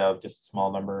bed of just a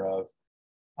small number of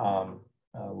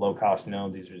low-cost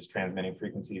nodes. These are just transmitting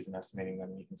frequencies and estimating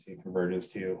them. You can see it converges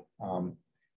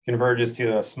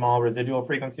to a small residual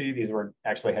frequency. These were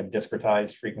actually had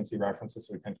discretized frequency references,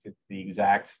 so we couldn't get the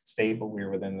exact state, but we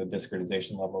were within the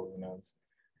discretization level of the nodes.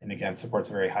 And again, supports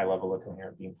a very high level of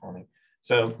coherent beamforming.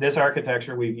 So this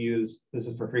architecture we've used, this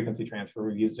is for frequency transfer.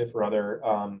 We've used it for other,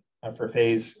 for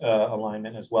phase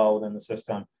alignment as well within the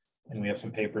system. And we have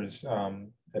some papers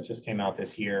that just came out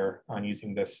this year on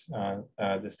using this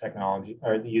this technology,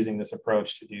 or using this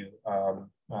approach to do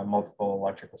multiple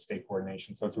electrical state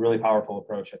coordination. So it's a really powerful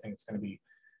approach. I think it's going to be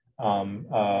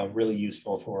really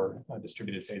useful for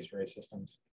distributed phased array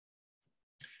systems.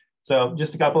 So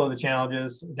just a couple of the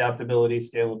challenges: adaptability,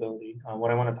 scalability.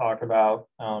 What I want to talk about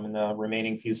in the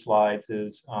remaining few slides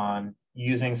is on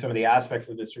using some of the aspects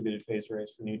of distributed phased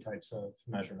arrays for new types of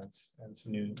measurements and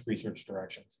some new research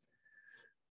directions.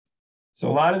 So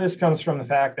a lot of this comes from the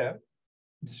fact that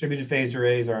distributed phased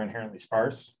arrays are inherently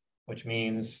sparse, which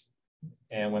means,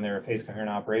 and when they're a phase coherent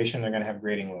operation, they're going to have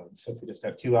grading loads. So if we just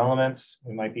have two elements,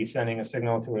 we might be sending a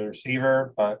signal to a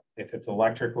receiver, but if it's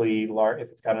electrically large, if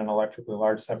it's got an electrically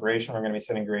large separation, we're going to be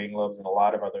sending grading lobes in a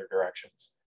lot of other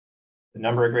directions. The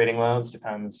number of grading lobes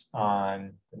depends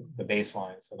on the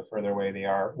baseline. So the further away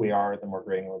we are, the more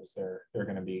grading lobes they're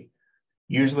going to be.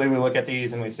 Usually we look at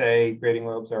these and we say grading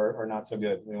lobes are not so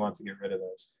good. We want to get rid of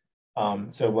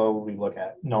those. So what would we look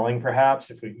at? Nulling, perhaps.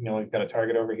 If we we've got a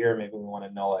target over here, maybe we want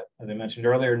to null it. As I mentioned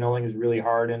earlier, nulling is really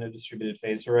hard in a distributed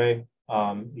phased array.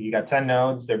 You got 10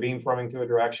 nodes, they're beamforming to a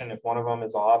direction. If one of them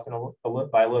is off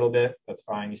by a little bit, that's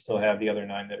fine. You still have the other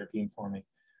 9 that are beamforming.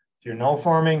 If you're null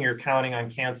forming, you're counting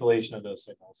on cancellation of those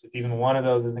signals. If even one of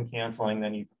those isn't canceling,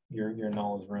 then your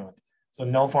null is ruined. So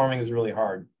null forming is really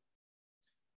hard.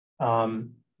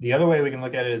 The other way we can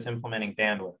look at it is implementing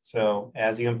bandwidth. So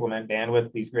as you implement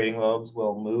bandwidth, these grading lobes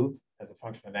will move as a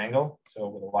function of angle. So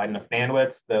with a wide enough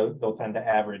bandwidth, they'll tend to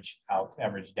average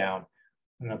down.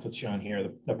 And that's what's shown here.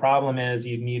 The problem is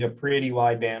you need a pretty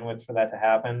wide bandwidth for that to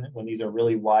happen. When these are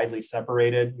really widely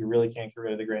separated, you really can't get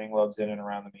rid of the grading lobes in and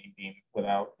around the main beam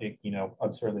without,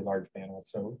 absurdly large bandwidth.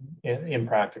 So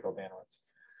impractical bandwidths.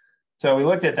 So we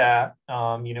looked at that.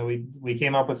 We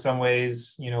came up with some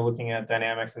ways, looking at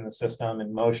dynamics in the system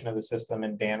and motion of the system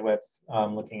and bandwidth,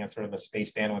 looking at sort of a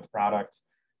space bandwidth product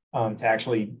to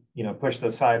actually, push the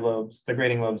side lobes, the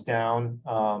grading lobes down,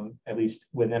 at least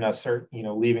within a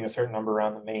certain, leaving a certain number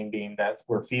around the main beam that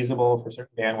were feasible for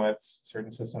certain bandwidths, certain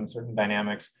systems, certain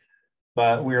dynamics.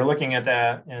 But we were looking at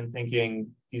that and thinking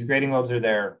these grading lobes are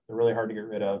there. They're really hard to get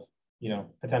rid of.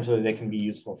 Potentially they can be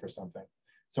useful for something.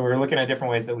 So we're looking at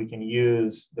different ways that we can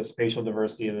use the spatial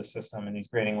diversity of the system and these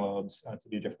grading lobes to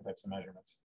do different types of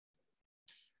measurements.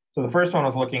 So the first one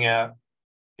was looking at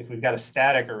if we've got a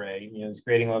static array, these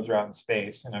grading lobes are out in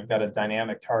space, and I've got a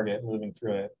dynamic target moving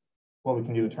through it, what we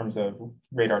can do in terms of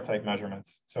radar type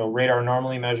measurements. So radar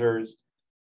normally measures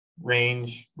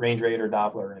range rate, or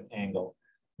Doppler, and angle.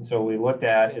 And so what we looked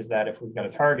at is that if we've got a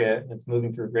target and it's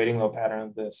moving through a grading lobe pattern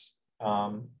of this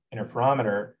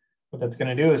interferometer, what that's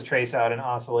going to do is trace out an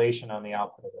oscillation on the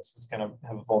output of this. It's going to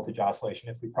have a voltage oscillation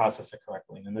if we process it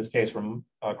correctly. And in this case, we're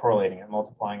correlating it,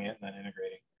 multiplying it, and then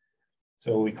integrating.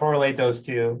 So we correlate those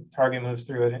two. Target moves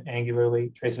through it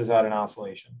angularly, traces out an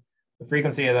oscillation. The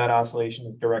frequency of that oscillation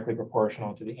is directly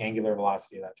proportional to the angular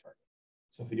velocity of that target.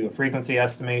 So if we do a frequency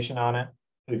estimation on it,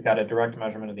 we've got a direct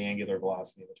measurement of the angular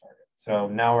velocity of the target. So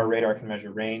now our radar can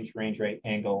measure range rate,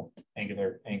 angle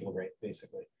rate,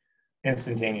 basically,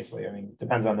 instantaneously. I mean, it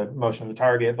depends on the motion of the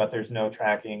target, but there's no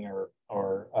tracking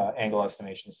or angle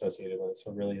estimation associated with it.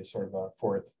 So really is sort of a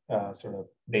fourth sort of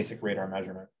basic radar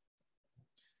measurement.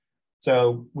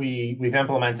 So we've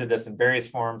implemented this in various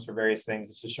forms for various things.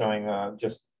 It's just showing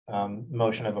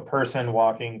motion of a person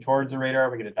walking towards the radar.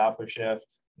 We get a Doppler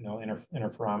shift,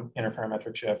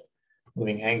 interferometric shift.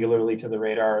 Moving angularly to the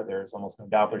radar, there's almost no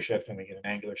Doppler shift, and we get an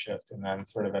angular shift, and then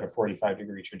sort of at a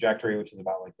 45-degree trajectory, which is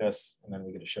about like this, and then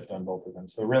we get a shift on both of them.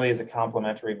 So it really is a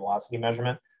complementary velocity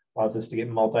measurement, allows us to get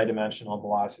multi-dimensional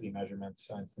velocity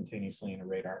measurements instantaneously in a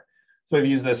radar. So we've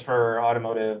used this for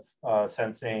automotive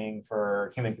sensing,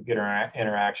 for human-computer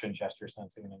interaction, gesture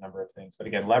sensing, and a number of things. But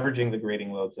again, leveraging the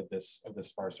grading lobes of this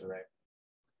sparse array.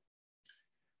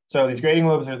 So these grading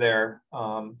lobes are there.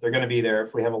 They're going to be there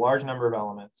if we have a large number of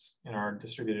elements in our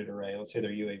distributed array. Let's say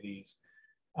they're UAVs.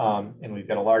 And we've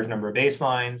got a large number of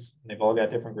baselines, and they've all got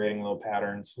different grading lobe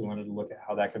patterns. We wanted to look at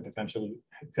how that could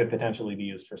potentially be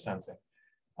used for sensing.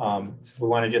 So if we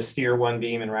want to just steer one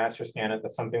beam and raster scan it,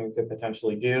 that's something we could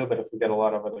potentially do. But if we get a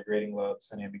lot of other grading lobes,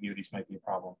 then ambiguities might be a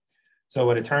problem. So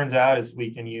what it turns out is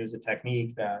we can use a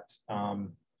technique that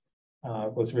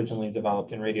was originally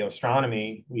developed in radio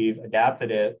astronomy. We've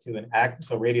adapted it to an active.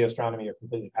 So radio astronomy are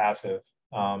completely passive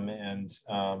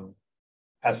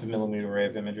passive millimeter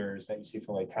wave imagers that you see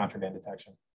for like contraband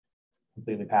detection,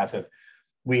 completely passive.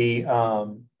 We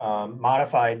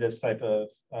modified this type of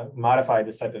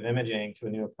imaging to a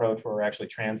new approach where we're actually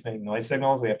transmitting noise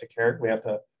signals. We have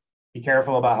to be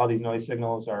careful about how these noise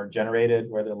signals are generated,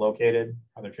 where they're located,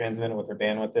 how they're transmitted, what their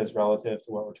bandwidth is relative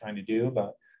to what we're trying to do.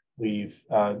 But we've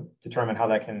determined how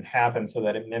that can happen so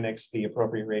that it mimics the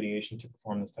appropriate radiation to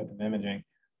perform this type of imaging.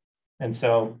 And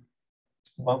so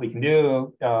what we can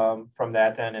do from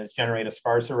that then is generate a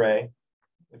sparse array,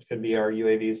 which could be our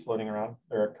UAVs floating around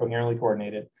or coherently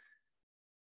coordinated.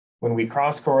 When we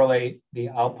cross-correlate the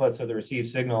outputs of the received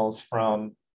signals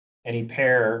from any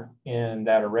pair in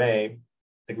that array,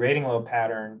 the grading lobe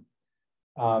pattern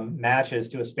matches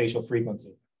to a spatial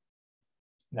frequency.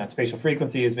 And that spatial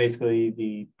frequency is basically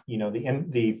the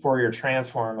Fourier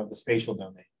transform of the spatial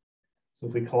domain. So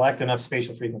if we collect enough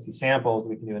spatial frequency samples,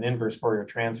 we can do an inverse Fourier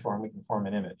transform, we can form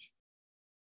an image.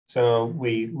 So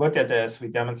we looked at this, we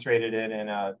demonstrated it in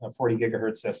a 40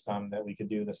 gigahertz system that we could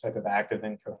do this type of active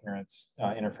incoherence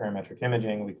interferometric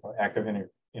imaging. We call it active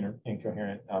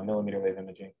incoherent millimeter wave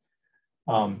imaging.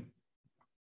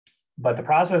 But the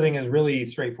processing is really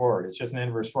straightforward. It's just an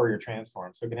inverse Fourier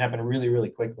transform. So it can happen really, really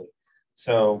quickly.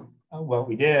 So what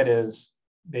we did is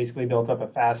basically built up a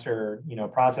faster,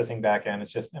 processing backend.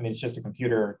 It's just a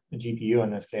computer, a GPU in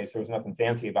this case. There was nothing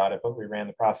fancy about it, but we ran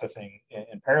the processing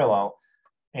in parallel,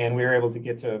 and we were able to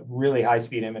get to really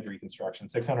high-speed image reconstruction,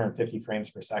 650 frames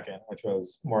per second, which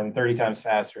was more than 30 times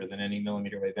faster than any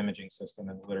millimeter wave imaging system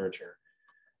in the literature.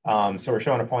 So we're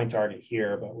showing a point target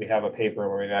here, but we have a paper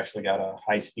where we've actually got a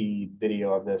high-speed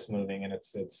video of this moving, and it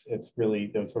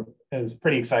was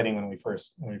pretty exciting when we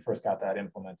first got that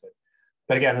implemented.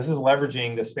 But again, this is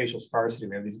leveraging the spatial sparsity.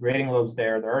 We have these grading lobes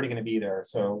there; they're already going to be there,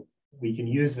 so we can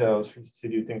use those to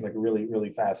do things like really,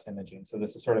 really fast imaging. So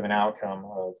this is sort of an outcome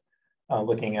of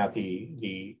looking at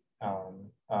the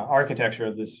architecture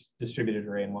of this distributed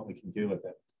array and what we can do with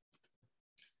it.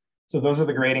 So those are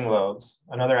the grading lobes.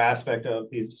 Another aspect of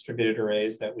these distributed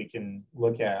arrays that we can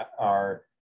look at are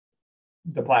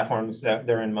the platforms that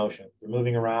they're in motion. They're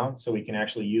moving around, so we can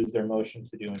actually use their motion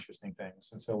to do interesting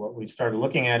things. And so what we started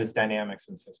looking at is dynamics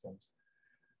in systems.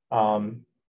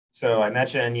 So I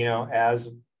mentioned,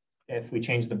 if we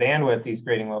change the bandwidth, these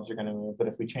grading lobes are going to move, but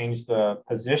if we change the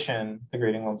position, the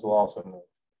grading lobes will also move.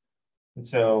 And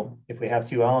so if we have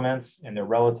two elements and they're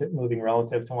moving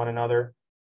relative to one another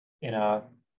in a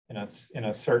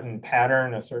certain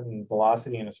pattern, a certain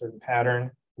velocity in a certain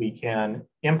pattern, we can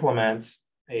implement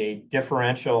a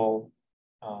differential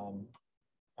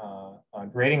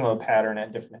grading lobe pattern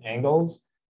at different angles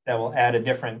that will add a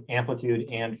different amplitude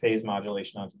and phase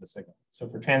modulation onto the signal. So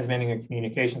if we're transmitting a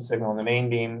communication signal in the main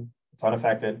beam, it's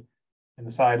unaffected. In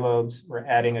the side lobes, we're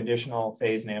adding additional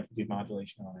phase and amplitude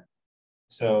modulation on it.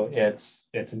 So it's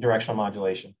a directional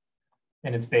modulation.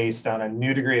 And it's based on a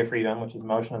new degree of freedom, which is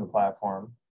motion of the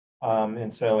platform.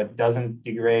 And so it doesn't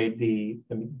degrade the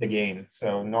gain.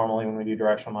 So normally when we do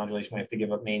directional modulation, we have to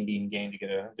give up main beam gain to get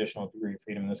an additional degree of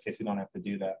freedom. In this case, we don't have to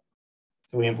do that.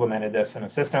 So we implemented this in a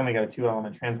system. We got a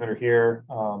 2-element transmitter here,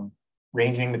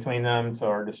 ranging between them. So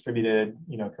our distributed,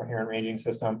 coherent ranging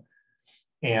system.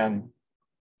 And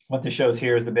what this shows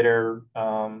here is the bit error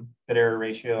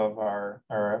ratio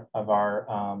of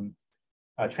our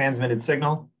transmitted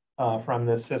signal from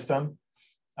this system.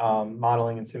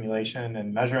 Modeling and simulation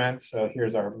and measurement. So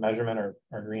here's our measurement,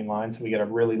 our green line. So we get a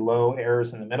really low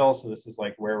errors in the middle. So this is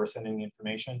like where we're sending the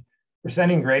information. We're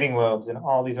sending grading lobes in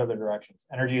all these other directions.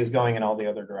 Energy is going in all the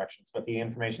other directions, but the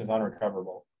information is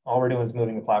unrecoverable. All we're doing is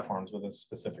moving the platforms with a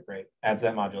specific rate, adds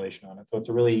that modulation on it. So it's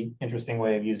a really interesting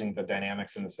way of using the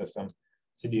dynamics in the system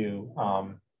to do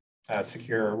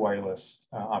secure wireless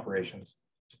operations.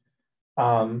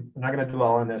 I'm not going to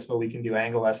dwell on this, but we can do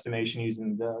angle estimation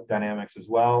using the dynamics as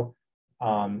well.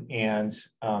 The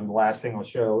last thing I'll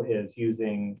show is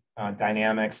using array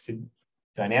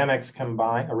dynamics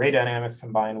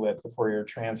combined with the Fourier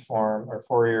transform or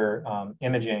Fourier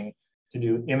imaging to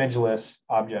do imageless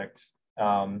object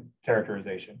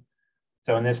characterization.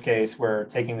 So in this case, we're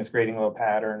taking this grading lobe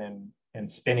pattern and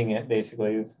spinning it.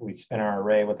 Basically, we spin our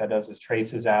array. What that does is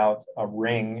traces out a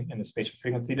ring in the spatial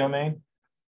frequency domain.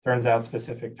 Turns out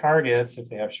specific targets, if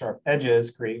they have sharp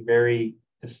edges, create very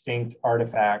distinct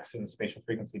artifacts in the spatial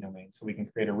frequency domain. So we can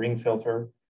create a ring filter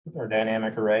with our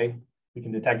dynamic array. We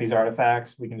can detect these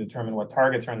artifacts. We can determine what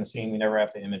targets are in the scene. We never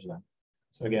have to image them.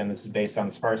 So again, this is based on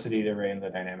the sparsity of the array and the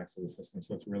dynamics of the system.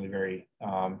 So it's really very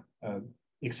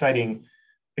exciting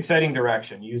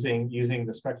direction using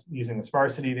the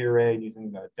sparsity of the array,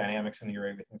 using the dynamics in the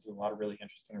array. We think there's a lot of really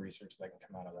interesting research that can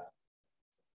come out of that.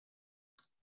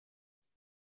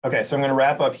 Okay, so I'm going to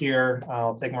wrap up here.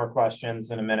 I'll take more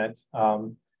questions in a minute.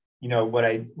 You know, what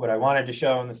I wanted to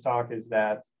show in this talk is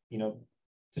that, you know,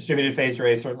 distributed phased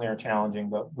arrays certainly are challenging,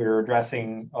 but we're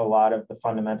addressing a lot of the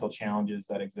fundamental challenges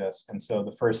that exist. And so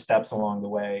the first steps along the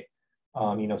way,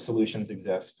 you know, solutions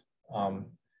exist.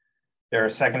 There are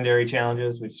secondary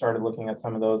challenges. We've started looking at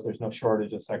some of those. There's no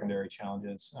shortage of secondary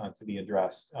challenges to be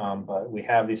addressed, but we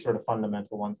have these sort of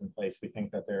fundamental ones in place. We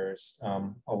think that there's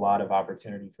a lot of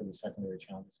opportunity for the secondary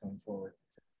challenges going forward.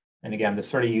 And again, the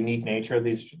sort of unique nature of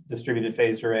these distributed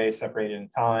phased arrays, separated in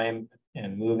time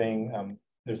and moving,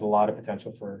 there's a lot of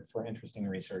potential for interesting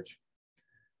research.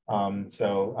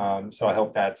 So I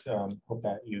hope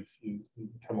that you've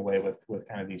come away with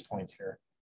kind of these points here.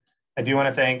 I do want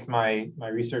to thank my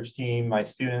research team, my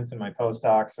students, and my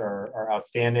postdocs are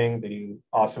outstanding. They do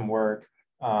awesome work.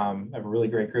 I have a really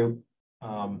great group.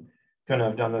 Couldn't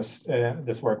have done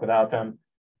this work without them.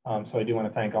 So I do want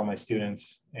to thank all my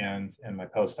students and my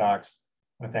postdocs.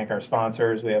 I want to thank our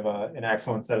sponsors. We have an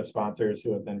excellent set of sponsors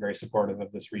who have been very supportive of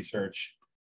this research.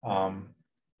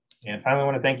 And finally, I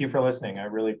want to thank you for listening. I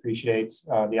really appreciate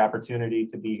the opportunity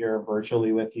to be here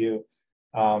virtually with you.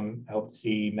 I hope to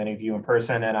see many of you in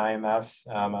person at IMS.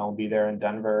 I'll be there in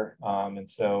Denver. And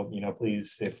so, you know,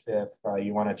 please, if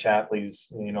you want to chat,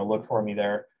 please, you know, look for me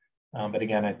there. But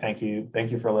again, I thank you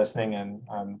for listening, and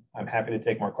I'm happy to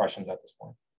take more questions at this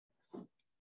point.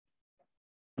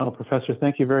 Oh, Professor,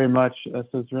 thank you very much. This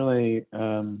is really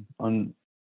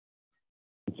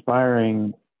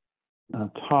inspiring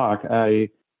talk. I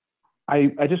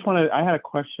just wanted, I had a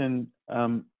question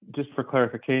just for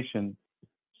clarification.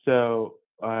 So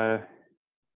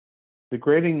the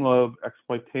grading lobe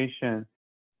exploitation,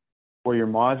 where you're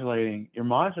modulating, you're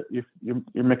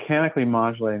mechanically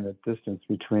modulating the distance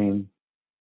between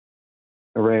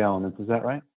array elements. Is that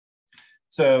right?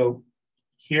 So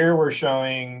here we're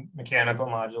showing mechanical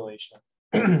modulation.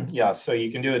 Yeah, so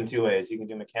you can do it in two ways. You can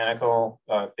do mechanical,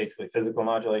 basically physical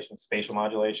modulation, spatial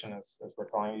modulation, as we're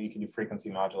calling it. You can do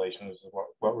frequency modulation, which is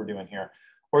what we're doing here,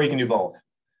 or you can do both.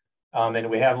 And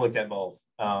we have looked at both.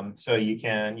 So you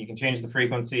can change the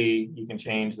frequency, you can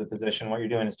change the position. What you're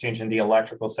doing is changing the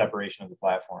electrical separation of the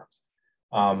platforms.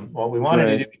 What we wanted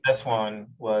to do with this one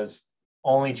was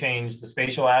only change the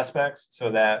spatial aspects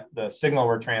so that the signal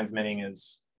we're transmitting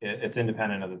is it's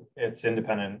independent of the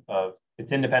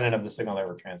signal that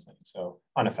we're transmitting, so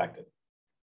unaffected.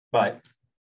 But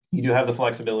you do have the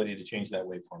flexibility to change that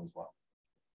waveform as well.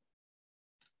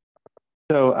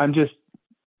 So I'm just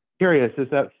curious, is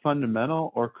that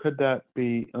fundamental, or could that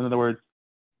be, in other words,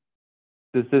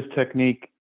 does this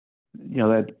technique, you know,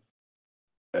 that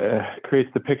creates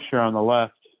the picture on the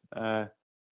left,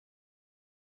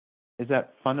 does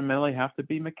that fundamentally have to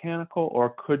be mechanical,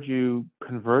 or could you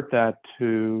convert that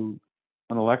to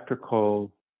an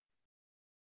electrical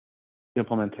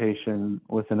implementation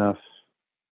with enough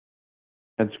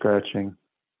head scratching?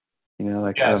 You know,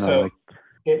 like, yeah, I don't know, like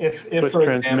if for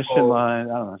transmission example,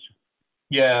 line, I don't know.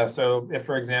 Yeah, so if,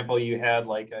 for example, you had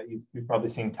like, you've probably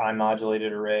seen time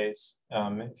modulated arrays.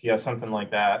 If you have something like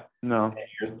that, no,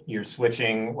 you're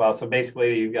switching. Well, so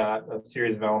basically you've got a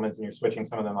series of elements and you're switching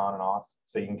some of them on and off.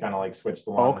 So you can kind of like switch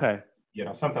the one, okay, you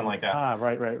know, something like that. Ah,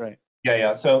 right.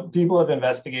 Yeah. So people have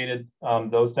investigated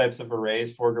those types of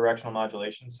arrays for directional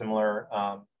modulation, similar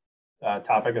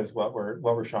topic as what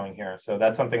we're showing here. So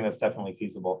that's something that's definitely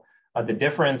feasible. The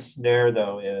difference there,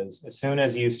 though, is as soon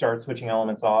as you start switching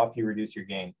elements off, you reduce your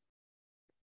gain.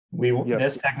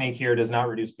 This technique here does not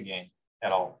reduce the gain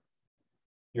at all.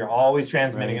 You're always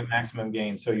transmitting at maximum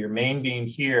gain. So your main beam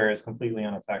here is completely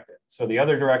unaffected. So the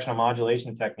other directional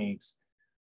modulation techniques,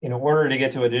 in order to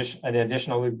get to an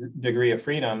additional degree of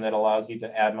freedom that allows you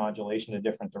to add modulation to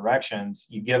different directions,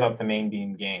 you give up the main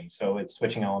beam gain. So it's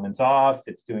switching elements off,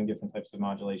 it's doing different types of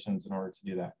modulations in order to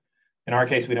do that. In our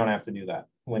case, we don't have to do that.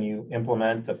 When you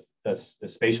implement the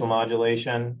spatial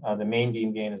modulation, the main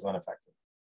beam gain is unaffected.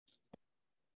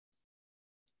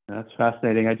 That's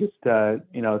fascinating. I just,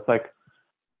 you know, it's like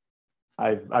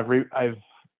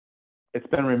it's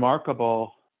been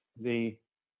remarkable, the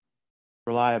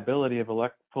reliability of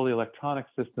fully electronic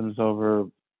systems over,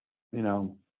 you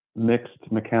know,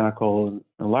 mixed mechanical and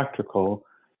electrical,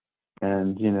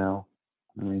 and, you know,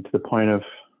 I mean, to the point of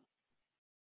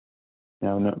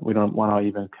no, we don't want to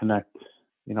even connect,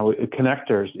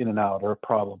 connectors in and out are a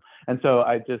problem. And so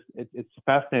it's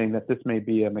fascinating that this may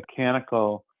be a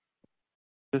mechanical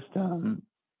system,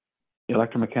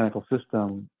 electromechanical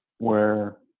system,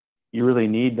 where you really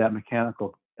need that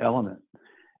mechanical element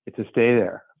to stay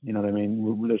there. You know what I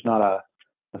mean? There's not a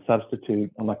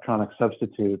substitute, electronic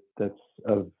substitute that's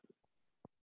of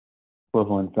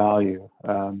equivalent value.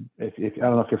 If I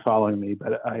don't know if you're following me,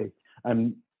 but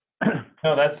I'm.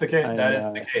 No, that's the case. That is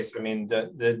the case. I mean,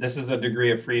 this is a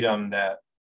degree of freedom that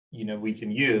we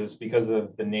can use because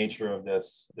of the nature of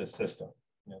this system.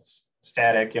 It's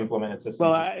static implemented system.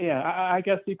 Well, I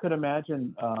guess you could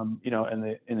imagine, in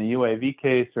the UAV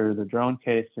case or the drone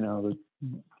case, I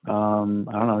don't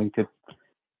know, you could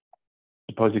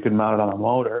suppose you could mount it on a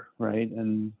motor, right,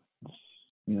 and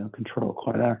control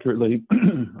quite accurately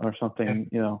or something,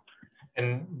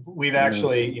 And we've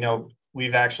actually,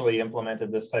 we've actually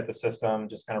implemented this type of system,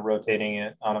 just kind of rotating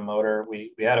it on a motor.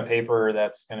 We had a paper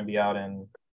that's going to be out in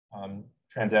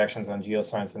Transactions on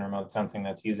Geoscience and Remote Sensing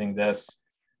that's using this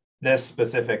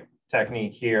specific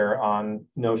technique here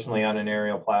notionally on an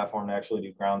aerial platform to actually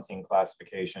do ground scene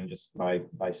classification just by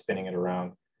spinning it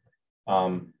around.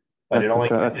 But it only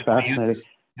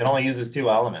uses two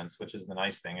elements, which is the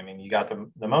nice thing. I mean, you got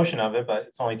the motion of it, but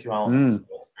it's only two elements. So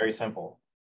it's very simple.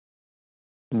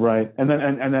 Right,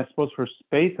 and I suppose for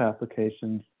space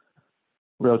applications,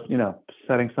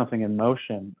 setting something in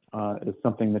motion is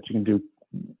something that you can do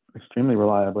extremely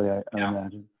reliably. I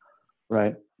imagine.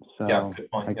 Right. So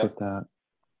good point. I get that.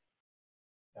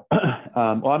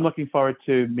 Well, I'm looking forward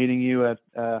to meeting you at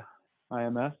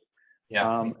IMS. Yeah.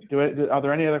 Are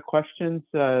there any other questions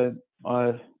for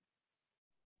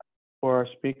our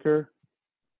speaker?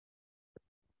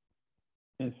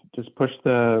 Just push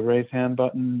the raise hand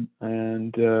button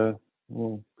and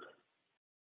we'll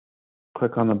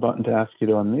click on the button to ask you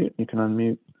to unmute. You can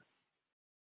unmute.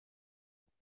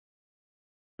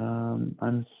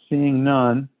 I'm seeing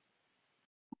none.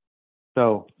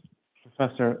 So,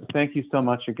 Professor, thank you so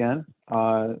much again.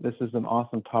 This is an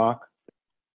awesome talk.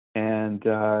 And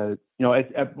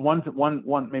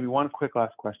maybe one quick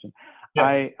last question.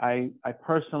 Yeah. I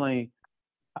personally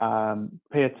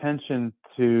pay attention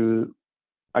to,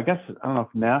 I guess, I don't know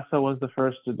if NASA was the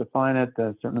first to define it.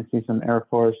 I certainly see some Air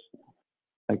Force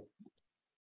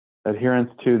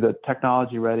adherence to the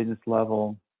technology readiness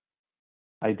level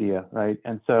idea, right?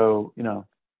 And so,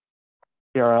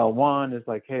 TRL1 is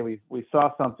like, hey, we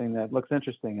saw something that looks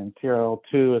interesting, and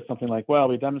TRL2 is something like, well,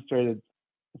 we demonstrated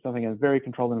something in a very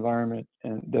controlled environment,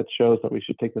 and that shows that we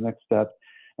should take the next step.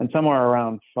 And somewhere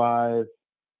around 5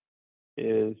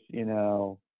 is,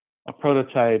 a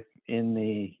prototype in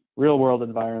the real world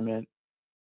environment.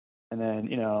 And then,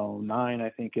 9, I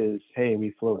think, is, hey,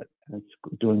 we flew it and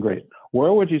it's doing great.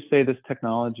 Where would you say this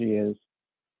technology is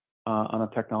on a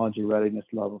technology readiness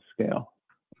level scale?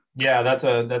 Yeah, that's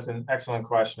an excellent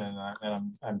question,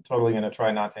 and I'm totally going to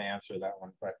try not to answer that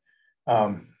one. But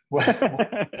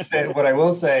what I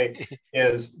will say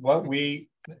is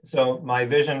so my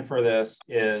vision for this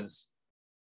is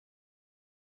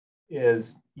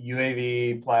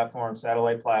UAV platforms,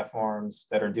 satellite platforms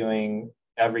that are doing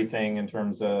everything in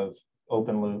terms of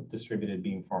open loop distributed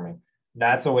beamforming.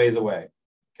 That's a ways away.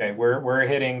 Okay, we're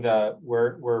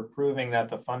proving that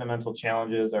the fundamental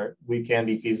challenges can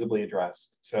be feasibly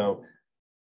addressed. So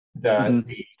the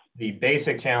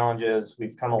basic challenges,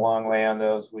 we've come a long way on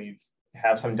those. We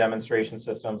have some demonstration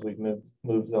systems. We've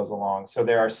moved those along. So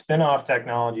there are spin-off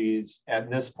technologies at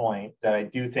this point that I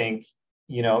do think,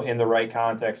 in the right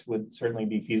context would certainly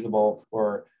be feasible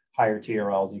for higher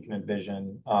TRLs. You can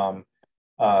envision,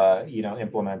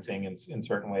 implementing in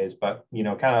certain ways, but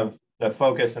kind of the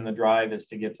focus and the drive is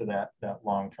to get to that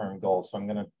long-term goal. So I'm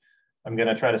gonna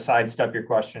try to sidestep your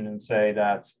question and say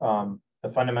that the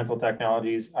fundamental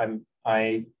technologies,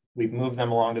 we've moved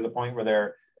them along to the point where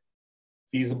they're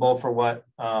feasible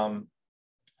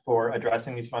for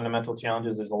addressing these fundamental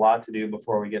challenges. There's a lot to do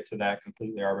before we get to that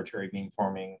completely arbitrary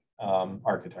beamforming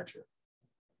architecture.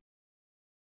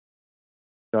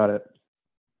 Got it.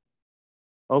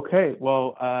 Okay,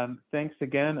 well, thanks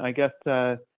again. I guess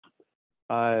I'm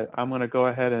going to go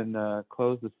ahead and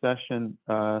close the session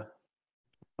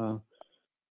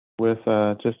with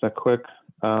just a quick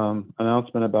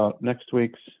announcement about next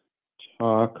week's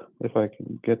talk, if I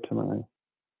can get to my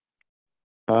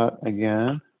thought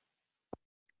again.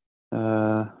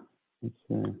 Let's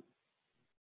see.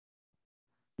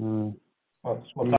 We'll